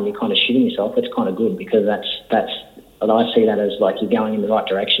now and you're kind of shitting yourself, it's kind of good, because that's I see that as like you're going in the right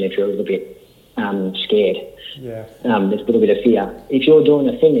direction if you're a little bit scared. Yeah. There's a little bit of fear. If you're doing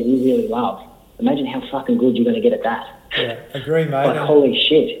a thing that you really love, imagine how fucking good you're going to get at that. Yeah, agree, mate. Like, holy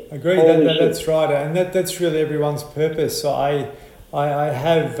shit. Agree, that's right, and that's really everyone's purpose. So I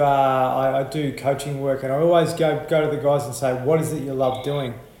do coaching work, and I always go to the guys and say, what is it you love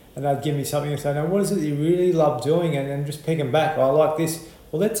doing? And they'd give me something and say, no, what is it you really love doing? And just pick them back. I like this.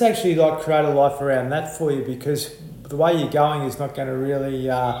 Well, let's actually create a life around that for you, because the way you're going is not going to really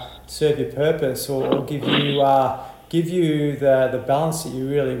serve your purpose or give you the balance that you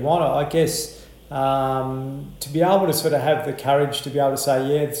really want. I guess to be able to sort of have the courage to be able to say,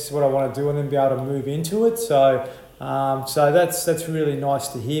 yeah, this is what I want to do, and then be able to move into it. So that's really nice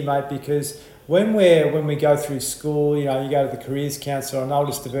to hear, mate, because when we go through school, you go to the careers counsellor, and they'll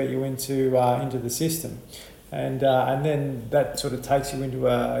just divert you into the system, and then that sort of takes you into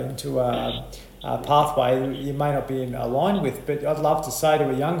a pathway you may not be aligned with. But I'd love to say to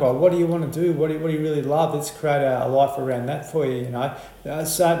a young guy, what do you want to do? What do you really love? Let's create a life around that for you.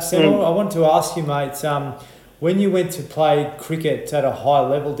 So Sam, I want to ask you, mate, when you went to play cricket at a high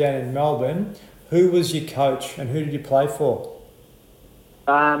level down in Melbourne, who was your coach and who did you play for?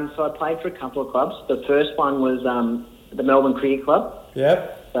 So I played for a couple of clubs. The first one was the Melbourne Cricket Club.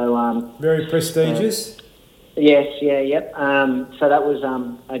 Yep. So very prestigious. Yes, yep. So that was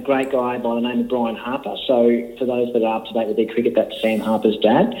a great guy by the name of Brian Harper. So for those that are up to date with their cricket, that's Sam Harper's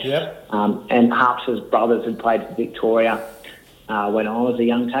dad. Yep. And Harper's brothers had played for Victoria when I was a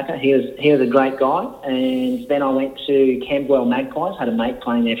young tacker. He was a great guy. And then I went to Camberwell Magpies, had a mate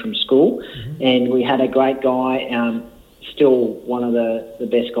playing there from school, and we had a great guy. Still one of the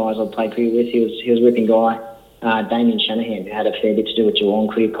best guys I've played cricket with. He was a ripping guy, Damien Shanahan, who had a fair bit to do with Geelong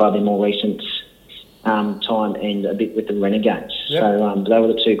Cricket Club in more recent time, and a bit with the Renegades. Yep. So they were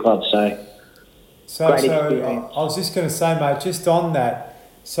the two clubs. So great experience. I was just going to say, mate, just on that.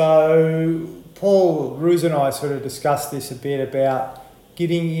 So Paul Ruse and I sort of discussed this a bit about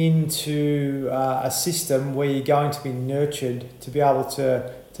getting into a system where you're going to be nurtured to be able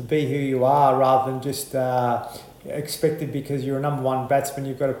to be who you are rather than just expected because you're a number one batsman,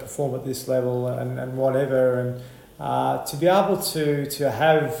 you've got to perform at this level and whatever. And to be able to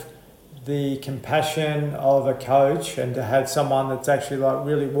have the compassion of a coach and to have someone that's actually like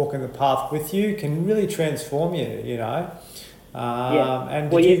really walking the path with you can really transform you, you know.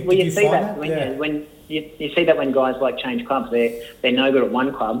 And you see that that? when you see that when guys like change clubs, they're no good at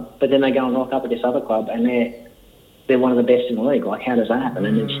one club, but then they go and rock up at this other club and they're one of the best in the league. Like, how does that happen?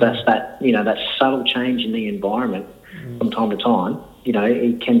 And it's that that subtle change in the environment from time to time. You know,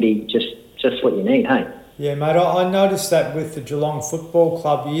 it can be just what you need. Hey. Yeah, mate, I noticed that with the Geelong Football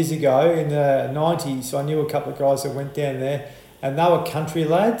Club years ago in the 90s. I knew a couple of guys that went down there and they were country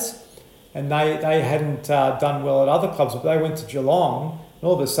lads and they hadn't done well at other clubs, but they went to Geelong and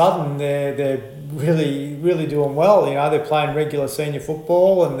all of a sudden they're really, really doing well. You know, they're playing regular senior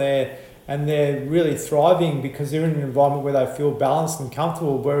football and they're really thriving because they're in an environment where they feel balanced and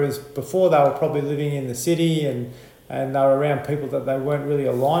comfortable, whereas before they were probably living in the city and they were around people that they weren't really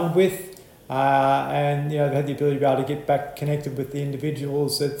aligned with. And you know, they had the ability to be able to get back connected with the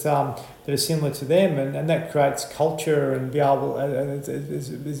individuals that are similar to them, and that creates culture and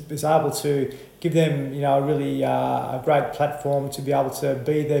is able to give them, you know, a really a great platform to be able to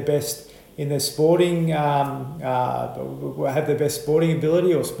be their best in their sporting, have their best sporting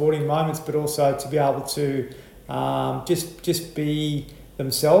ability or sporting moments, but also to be able to just be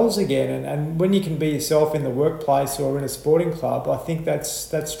themselves again, and when you can be yourself in the workplace or in a sporting club, I think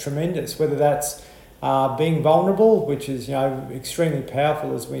that's tremendous. Whether that's being vulnerable, which is, you know, extremely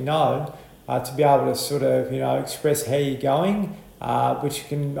powerful as we know, to be able to sort of, you know, express how you're going, which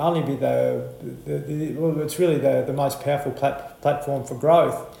can only be it's really the most powerful platform for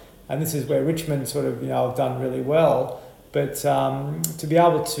growth, and this is where Richmond sort of, you know, have done really well. But to be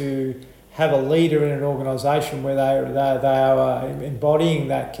able to have a leader in an organisation where they are embodying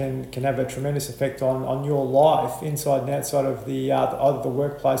that can have a tremendous effect on your life inside and outside of either the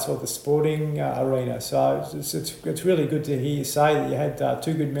workplace or the sporting arena. So it's really good to hear you say that you had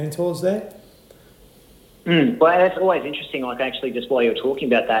two good mentors there. Well, that's always interesting. Like, actually, just while you're talking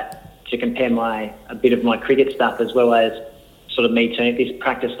about that, to compare a bit of my cricket stuff as well as sort of me too, this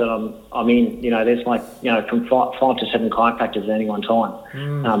practice that I'm in, you know, there's like, you know, from 5 to 7 chiropractors at any one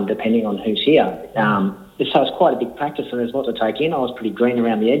time, depending on who's here. So it's quite a big practice and there's a lot to take in. I was pretty green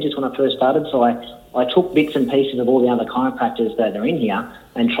around the edges when I first started, so I took bits and pieces of all the other chiropractors that are in here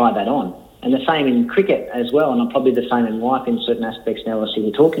and tried that on. And the same in cricket as well, and I'm probably the same in life in certain aspects now. I see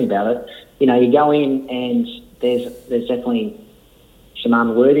you talking about it. You know, you go in and there's definitely some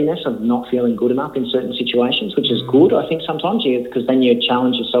unworthiness of not feeling good enough in certain situations, which is good, I think, sometimes, because then you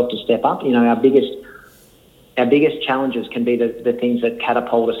challenge yourself to step up. You know, our biggest challenges can be the things that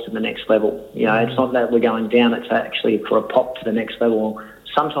catapult us to the next level. You know, it's not that we're going down, it's actually for a pop to the next level.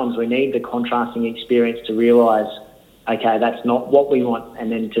 Sometimes we need the contrasting experience to realise, okay, that's not what we want,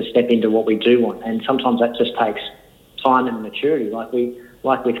 and then to step into what we do want. And sometimes that just takes time and maturity.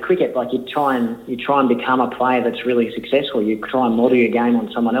 Like with cricket, like you try and become a player that's really successful. You try and model your game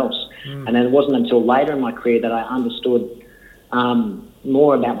on someone else. And then it wasn't until later in my career that I understood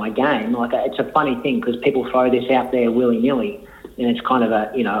more about my game. Like, it's a funny thing because people throw this out there willy-nilly, and it's kind of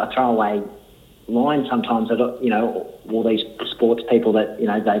a throwaway line sometimes. That, you know, all these sports people that, you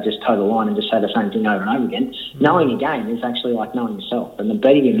know, they just toe the line and just say the same thing over and over again. Knowing your game is actually like knowing yourself, and the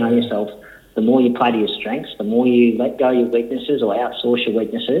better you know yourself, the more you play to your strengths, the more you let go your weaknesses or outsource your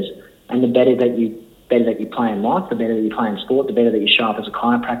weaknesses, and the better that you play in life, the better that you play in sport, the better that you show up as a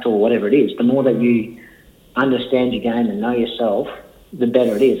chiropractor or whatever it is. The more that you understand your game and know yourself, the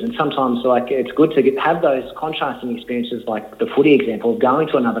better it is. And sometimes, like, it's good to have those contrasting experiences, like the footy example of going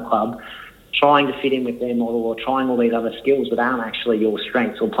to another club, trying to fit in with their model or trying all these other skills that aren't actually your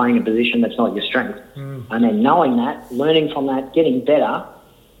strengths, or playing a position that's not your strength. And then knowing that, learning from that, getting better,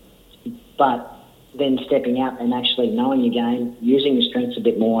 but then stepping out and actually knowing your game, using your strengths a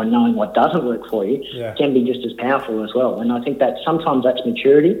bit more and knowing what doesn't work for you can be just as powerful as well. And I think that sometimes that's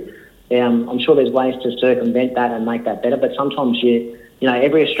maturity. I'm sure there's ways to circumvent that and make that better, but sometimes you know,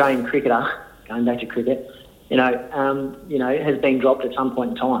 every Australian cricketer, going back to cricket, has been dropped at some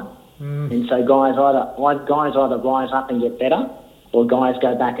point in time. And so guys either rise up and get better, or guys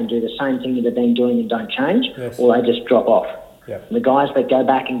go back and do the same thing that they've been doing and don't change, or they just drop off. Yep. The guys that go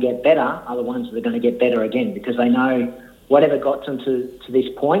back and get better are the ones that are going to get better again, because they know whatever got them to this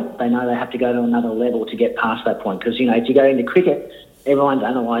point, they know they have to go to another level to get past that point. Because, you know, if you go into cricket, everyone's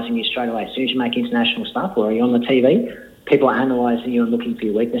analysing you straight away. As soon as you make international stuff or you're on the TV, people are analysing you and looking for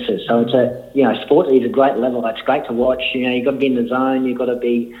your weaknesses. So sport is a great level. It's great to watch. You've got to be in the zone. You've got to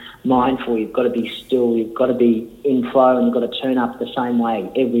be mindful. You've got to be still. You've got to be in flow, and you've got to turn up the same way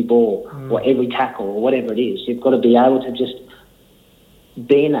every ball or every tackle or whatever it is. You've got to be able to just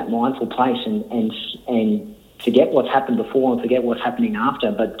be in that mindful place and forget what's happened before and forget what's happening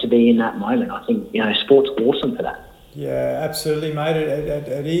after, but to be in that moment. I think sport's awesome for that. Yeah, absolutely, mate.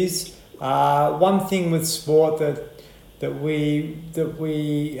 It is. One thing with sport that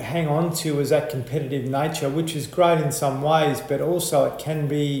we hang on to is that competitive nature, which is great in some ways, but also it can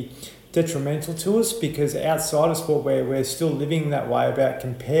be detrimental to us, because outside of sport we're still living that way about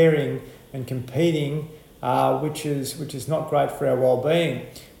comparing and competing, which is not great for our well-being.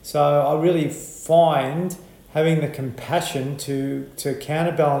 So I really find having the compassion to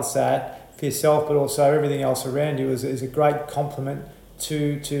counterbalance that for yourself, but also everything else around you is a great compliment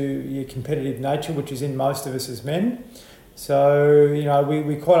to your competitive nature, which is in most of us as men. So,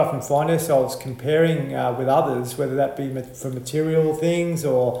 we quite often find ourselves comparing with others, whether that be for material things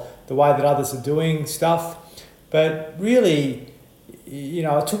or the way that others are doing stuff. But really,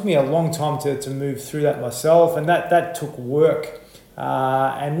 it took me a long time to move through that myself, and that took work.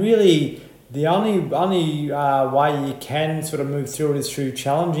 And really, the only way you can sort of move through it is through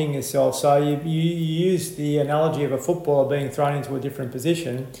challenging yourself. So you use the analogy of a footballer being thrown into a different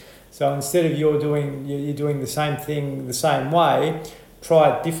position. So instead of you're doing the same thing the same way,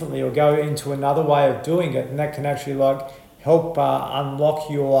 try it differently or go into another way of doing it, and that can actually help unlock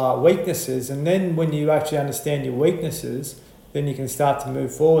your weaknesses. And then when you actually understand your weaknesses, then you can start to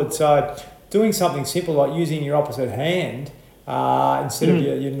move forward. So doing something simple like using your opposite hand instead of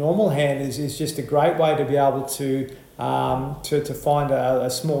your normal hand is just a great way to be able to find a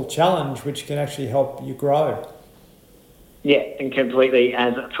small challenge which can actually help you grow. Yeah, and completely,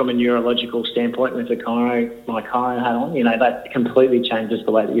 as from a neurological standpoint, with my chiro hat on, that completely changes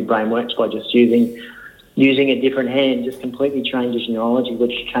the way that your brain works by just using a different hand. Just completely changes neurology,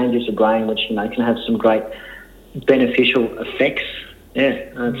 which changes your brain, which can have some great beneficial effects.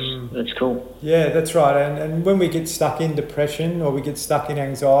 Yeah, that's cool. Yeah, that's right. And when we get stuck in depression or we get stuck in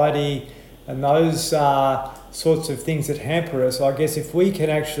anxiety and those sorts of things that hamper us, I guess if we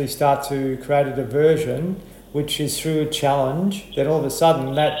can actually start to create a diversion, which is through a challenge, then all of a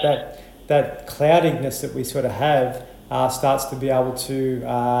sudden that cloudiness that we sort of have starts to be able to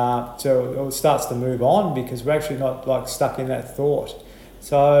starts to move on, because we're actually not stuck in that thought.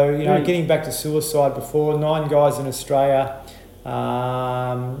 So getting back to suicide before, 9 guys in Australia,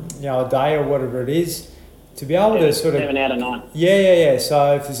 a day or whatever it is, to be able to sort of 7 out of 9. Yeah.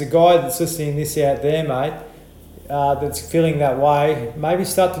 So if there's a guy that's listening this out there, mate, that's feeling that way, maybe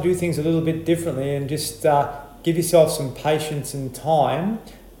start to do things a little bit differently and just give yourself some patience and time,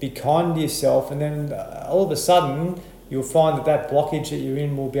 be kind to yourself, and then all of a sudden you'll find that blockage that you're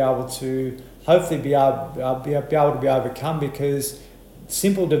in will be able to hopefully be able to be overcome, because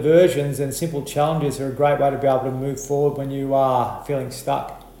simple diversions and simple challenges are a great way to be able to move forward when you are feeling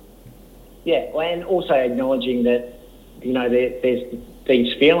stuck. Yeah, and also acknowledging that, there's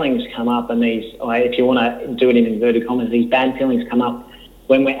these feelings come up, and these, if you want to do it in inverted commas, these bad feelings come up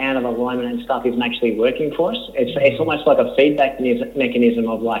when we're out of alignment and stuff isn't actually working for us. It's almost like a feedback mechanism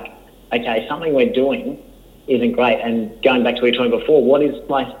of okay, something we're doing isn't great. And going back to what we were talking before, what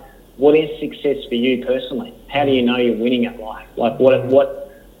is success for you personally? How do you know you're winning at life? What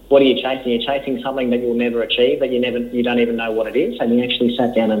are you chasing? You're chasing something that you'll never achieve, that you don't even know what it is. And you actually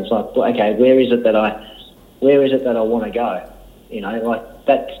sat down and it's okay, where is it that I want to go?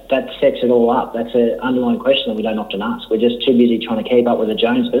 That sets it all up. That's an underlying question that we don't often ask. We're just too busy trying to keep up with the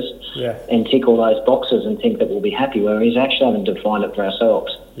Joneses and tick all those boxes and think that we'll be happy, whereas actually haven't defined it for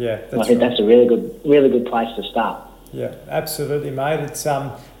ourselves. Yeah, I think that's a really good place to start. Yeah, absolutely, mate. It's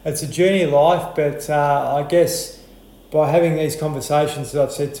a journey of life, but I guess by having these conversations, as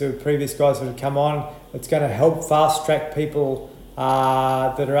I've said to previous guys that have come on, it's going to help fast track people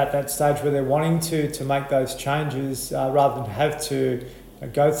that are at that stage where they're wanting to make those changes rather than have to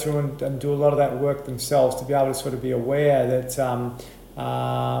go through and do a lot of that work themselves, to be able to sort of be aware that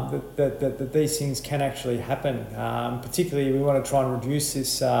that these things can actually happen. Particularly, we want to try and reduce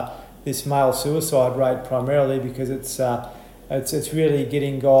this male suicide rate primarily, because it's really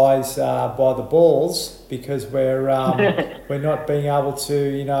getting guys by the balls, because we're not being able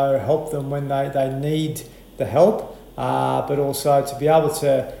to help them when they need the help, but also to be able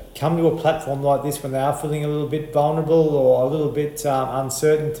to come to a platform like this when they are feeling a little bit vulnerable or a little bit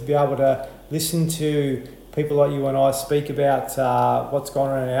uncertain, to be able to listen to people like you and I speak about what's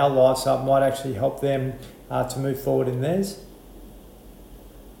going on in our lives, so it might actually help them to move forward in theirs.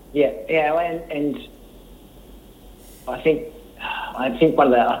 Yeah, and I think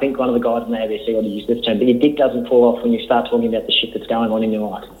one of the guys in the ABC ought to use this term, but your dick doesn't fall off when you start talking about the shit that's going on in your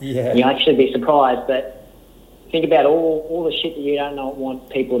life. Yeah. And you'll actually be surprised that think about all the shit that you don't want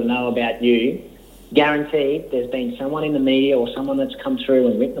people to know about you. Guaranteed, there's been someone in the media or someone that's come through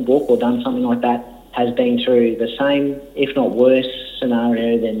and written a book or done something like that has been through the same, if not worse,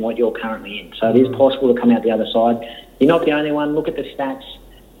 scenario than what you're currently in. So it is possible to come out the other side. You're not the only one. Look at the stats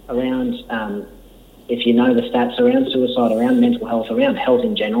around, if you know the stats around suicide, around mental health, around health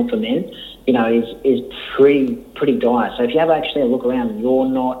in general for men, is pretty dire. So if you have actually a look around, you're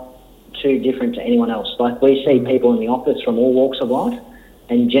not too different to anyone else. Like we see people in the office from all walks of life,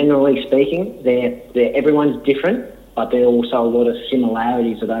 and generally speaking, everyone's different, but there are also a lot of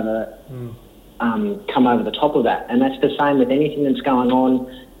similarities that come over the top of that. And that's the same with anything that's going on,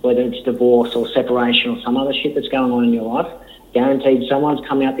 whether it's divorce or separation or some other shit that's going on in your life. Guaranteed someone's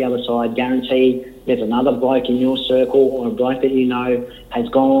come out the other side. Guaranteed there's another bloke in your circle or a bloke that you know has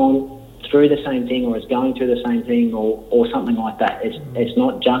gone through the same thing or is going through the same thing or something like that. It's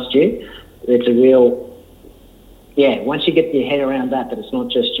not just you. It's a real... Yeah, once you get your head around that it's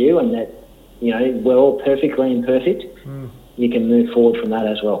not just you and that, we're all perfectly imperfect, you can move forward from that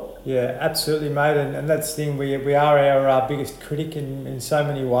as well. Yeah, absolutely, mate. And that's the thing, we are our biggest critic in so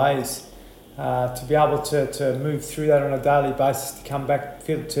many ways. To be able to move through that on a daily basis, to come back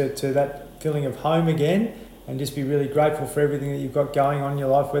to that feeling of home again and just be really grateful for everything that you've got going on in your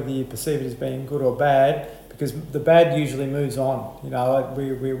life, whether you perceive it as being good or bad, because the bad usually moves on. We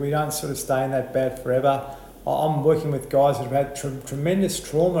don't sort of stay in that bad forever. I'm working with guys that have had tremendous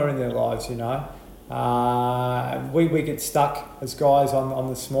trauma in their lives, We get stuck as guys on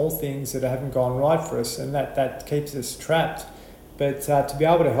the small things that haven't gone right for us, and that keeps us trapped. But to be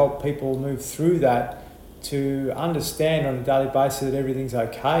able to help people move through that, to understand on a daily basis that everything's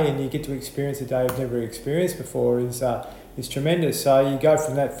okay and you get to experience a day you've never experienced before is tremendous. So you go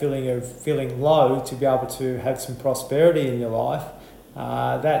from that feeling of feeling low to be able to have some prosperity in your life.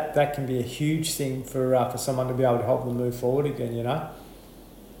 That can be a huge thing for someone to be able to help them move forward again,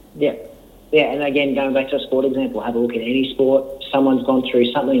 Yeah. Yeah, and again, going back to a sport example, have a look at any sport. Someone's gone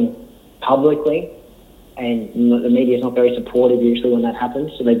through something publicly, and the media is not very supportive usually when that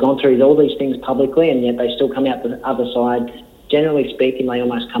happens. So they've gone through all these things publicly, and yet they still come out the other side. Generally speaking, they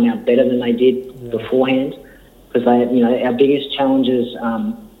almost come out better than they did beforehand, because our biggest challenges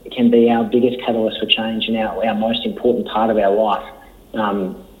can be our biggest catalyst for change and our most important part of our life.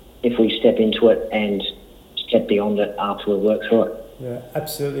 If we step into it and step beyond it after we work through it. Yeah,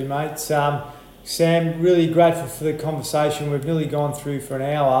 absolutely, mate. Sam, really grateful for the conversation. We've nearly gone through for an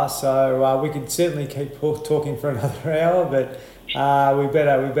hour, so we could certainly keep talking for another hour, but we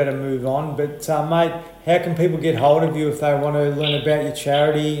better move on. But mate, how can people get hold of you if they want to learn about your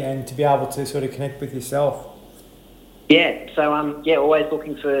charity and to be able to sort of connect with yourself? Yeah, so always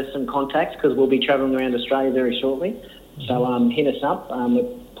looking for some contacts because we'll be travelling around Australia very shortly. So hit us up. We're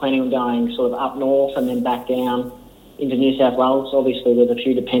planning on going sort of up north and then back down into New South Wales. Obviously, there's a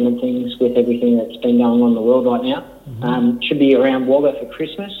few dependent things with everything that's been going on in the world right now. Should be around Wagga for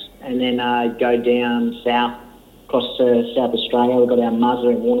Christmas, and then go down south, across to South Australia. We've got our Muzzer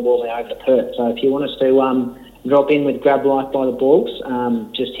and Warrnambool there over to Perth. So if you want us to drop in with Grab Life by the Balls,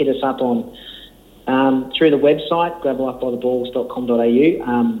 just hit us up on through the website,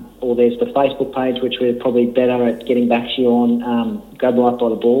 grablifebytheballs.com.au, or there's the Facebook page, which we're probably better at getting back to you on, Grab Life by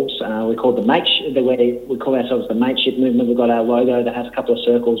the Balls. We call we call ourselves the Mateship Movement. We've got our logo that has a couple of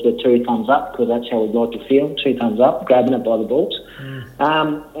circles with 2 thumbs up, because that's how we'd like to feel, 2 thumbs up, grabbing it by the balls.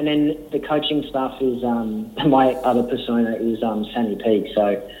 And then the coaching stuff is, my other persona is Sammy P.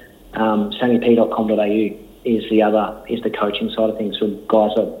 So sammyp.com.au is the coaching side of things for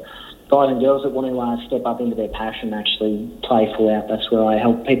guys and girls that want to step up into their passion and actually play full out. That's where I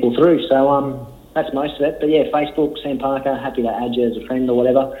help people through. So that's most of it. But yeah, Facebook, Sam Parker, happy to add you as a friend or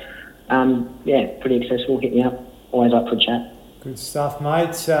whatever. Pretty accessible. Hit me up. Always up for a chat. Good stuff,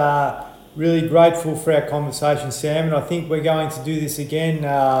 mate. Really grateful for our conversation, Sam, and I think we're going to do this again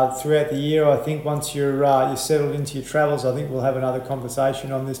throughout the year. I think once you're settled into your travels, I think we'll have another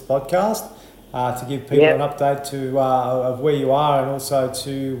conversation on this podcast. To give people an update of where you are and also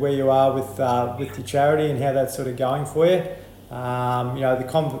to where you are with your charity and how that's sort of going for you. The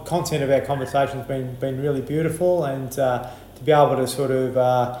content of our conversation has been really beautiful, and to be able to sort of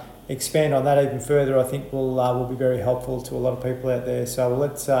expand on that even further, I think will be very helpful to a lot of people out there. So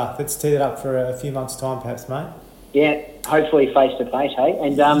let's tee that up for a few months' time, perhaps, mate. Yeah, hopefully face to face, hey.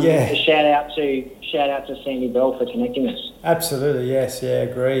 And a shout out to Sandy Bell for connecting us. Absolutely, yes, yeah,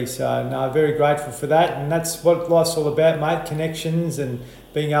 agree. So, no, very grateful for that, and that's what life's all about, mate. Connections and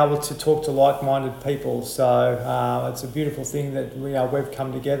being able to talk to like-minded people. So, it's a beautiful thing that we've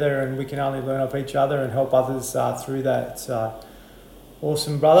come together, and we can only learn off each other and help others through that. So,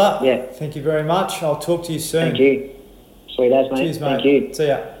 awesome, brother. Yeah. Thank you very much. I'll talk to you soon. Thank you. Sweet as, mate. Cheers, mate. Thank you. See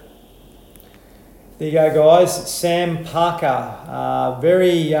ya. There you go, guys. Sam Parker,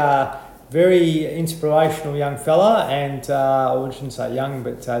 very inspirational young fella, and I shouldn't say young,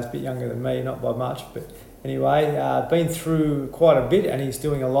 but he's a bit younger than me, not by much. But anyway, been through quite a bit, and he's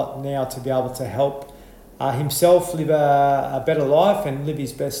doing a lot now to be able to help himself live a better life and live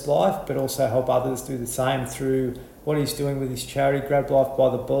his best life, but also help others do the same through what he's doing with his charity, Grab Life by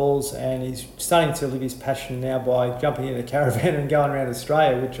the Balls, and he's starting to live his passion now by jumping in a caravan and going around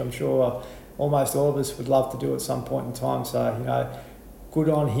Australia, which I'm sure almost all of us would love to do at some point in time. So, good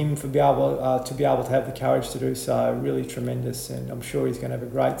on him for to be able to have the courage to do so. Really tremendous, and I'm sure he's going to have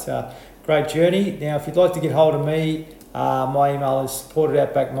a great journey. Now, if you'd like to get hold of me, my email is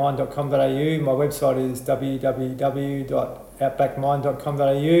support@outbackmind.com.au. My website is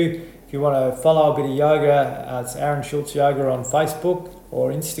www.outbackmind.com.au. If you want to follow a bit of yoga, it's Aaron Schultz Yoga on Facebook or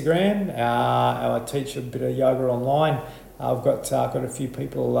Instagram. I teach a bit of yoga online. I've got a few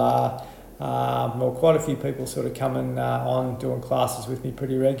people. Quite a few people sort of coming on doing classes with me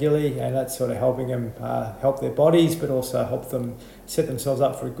pretty regularly, and that's sort of helping them help their bodies, but also help them set themselves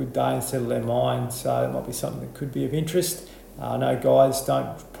up for a good day and settle their minds. So it might be something that could be of interest. I know guys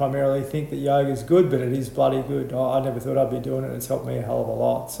don't primarily think that yoga is good, but it is bloody good. I never thought I'd be doing it. It's helped me a hell of a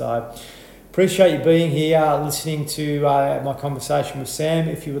lot. So appreciate you being here, listening to my conversation with Sam.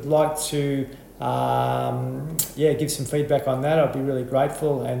 If you would like to give some feedback on that, I'd be really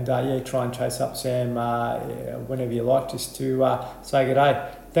grateful, and try and chase up Sam whenever you like, just to say good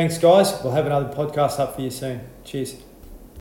day. Thanks, guys. We'll have another podcast up for you soon. Cheers.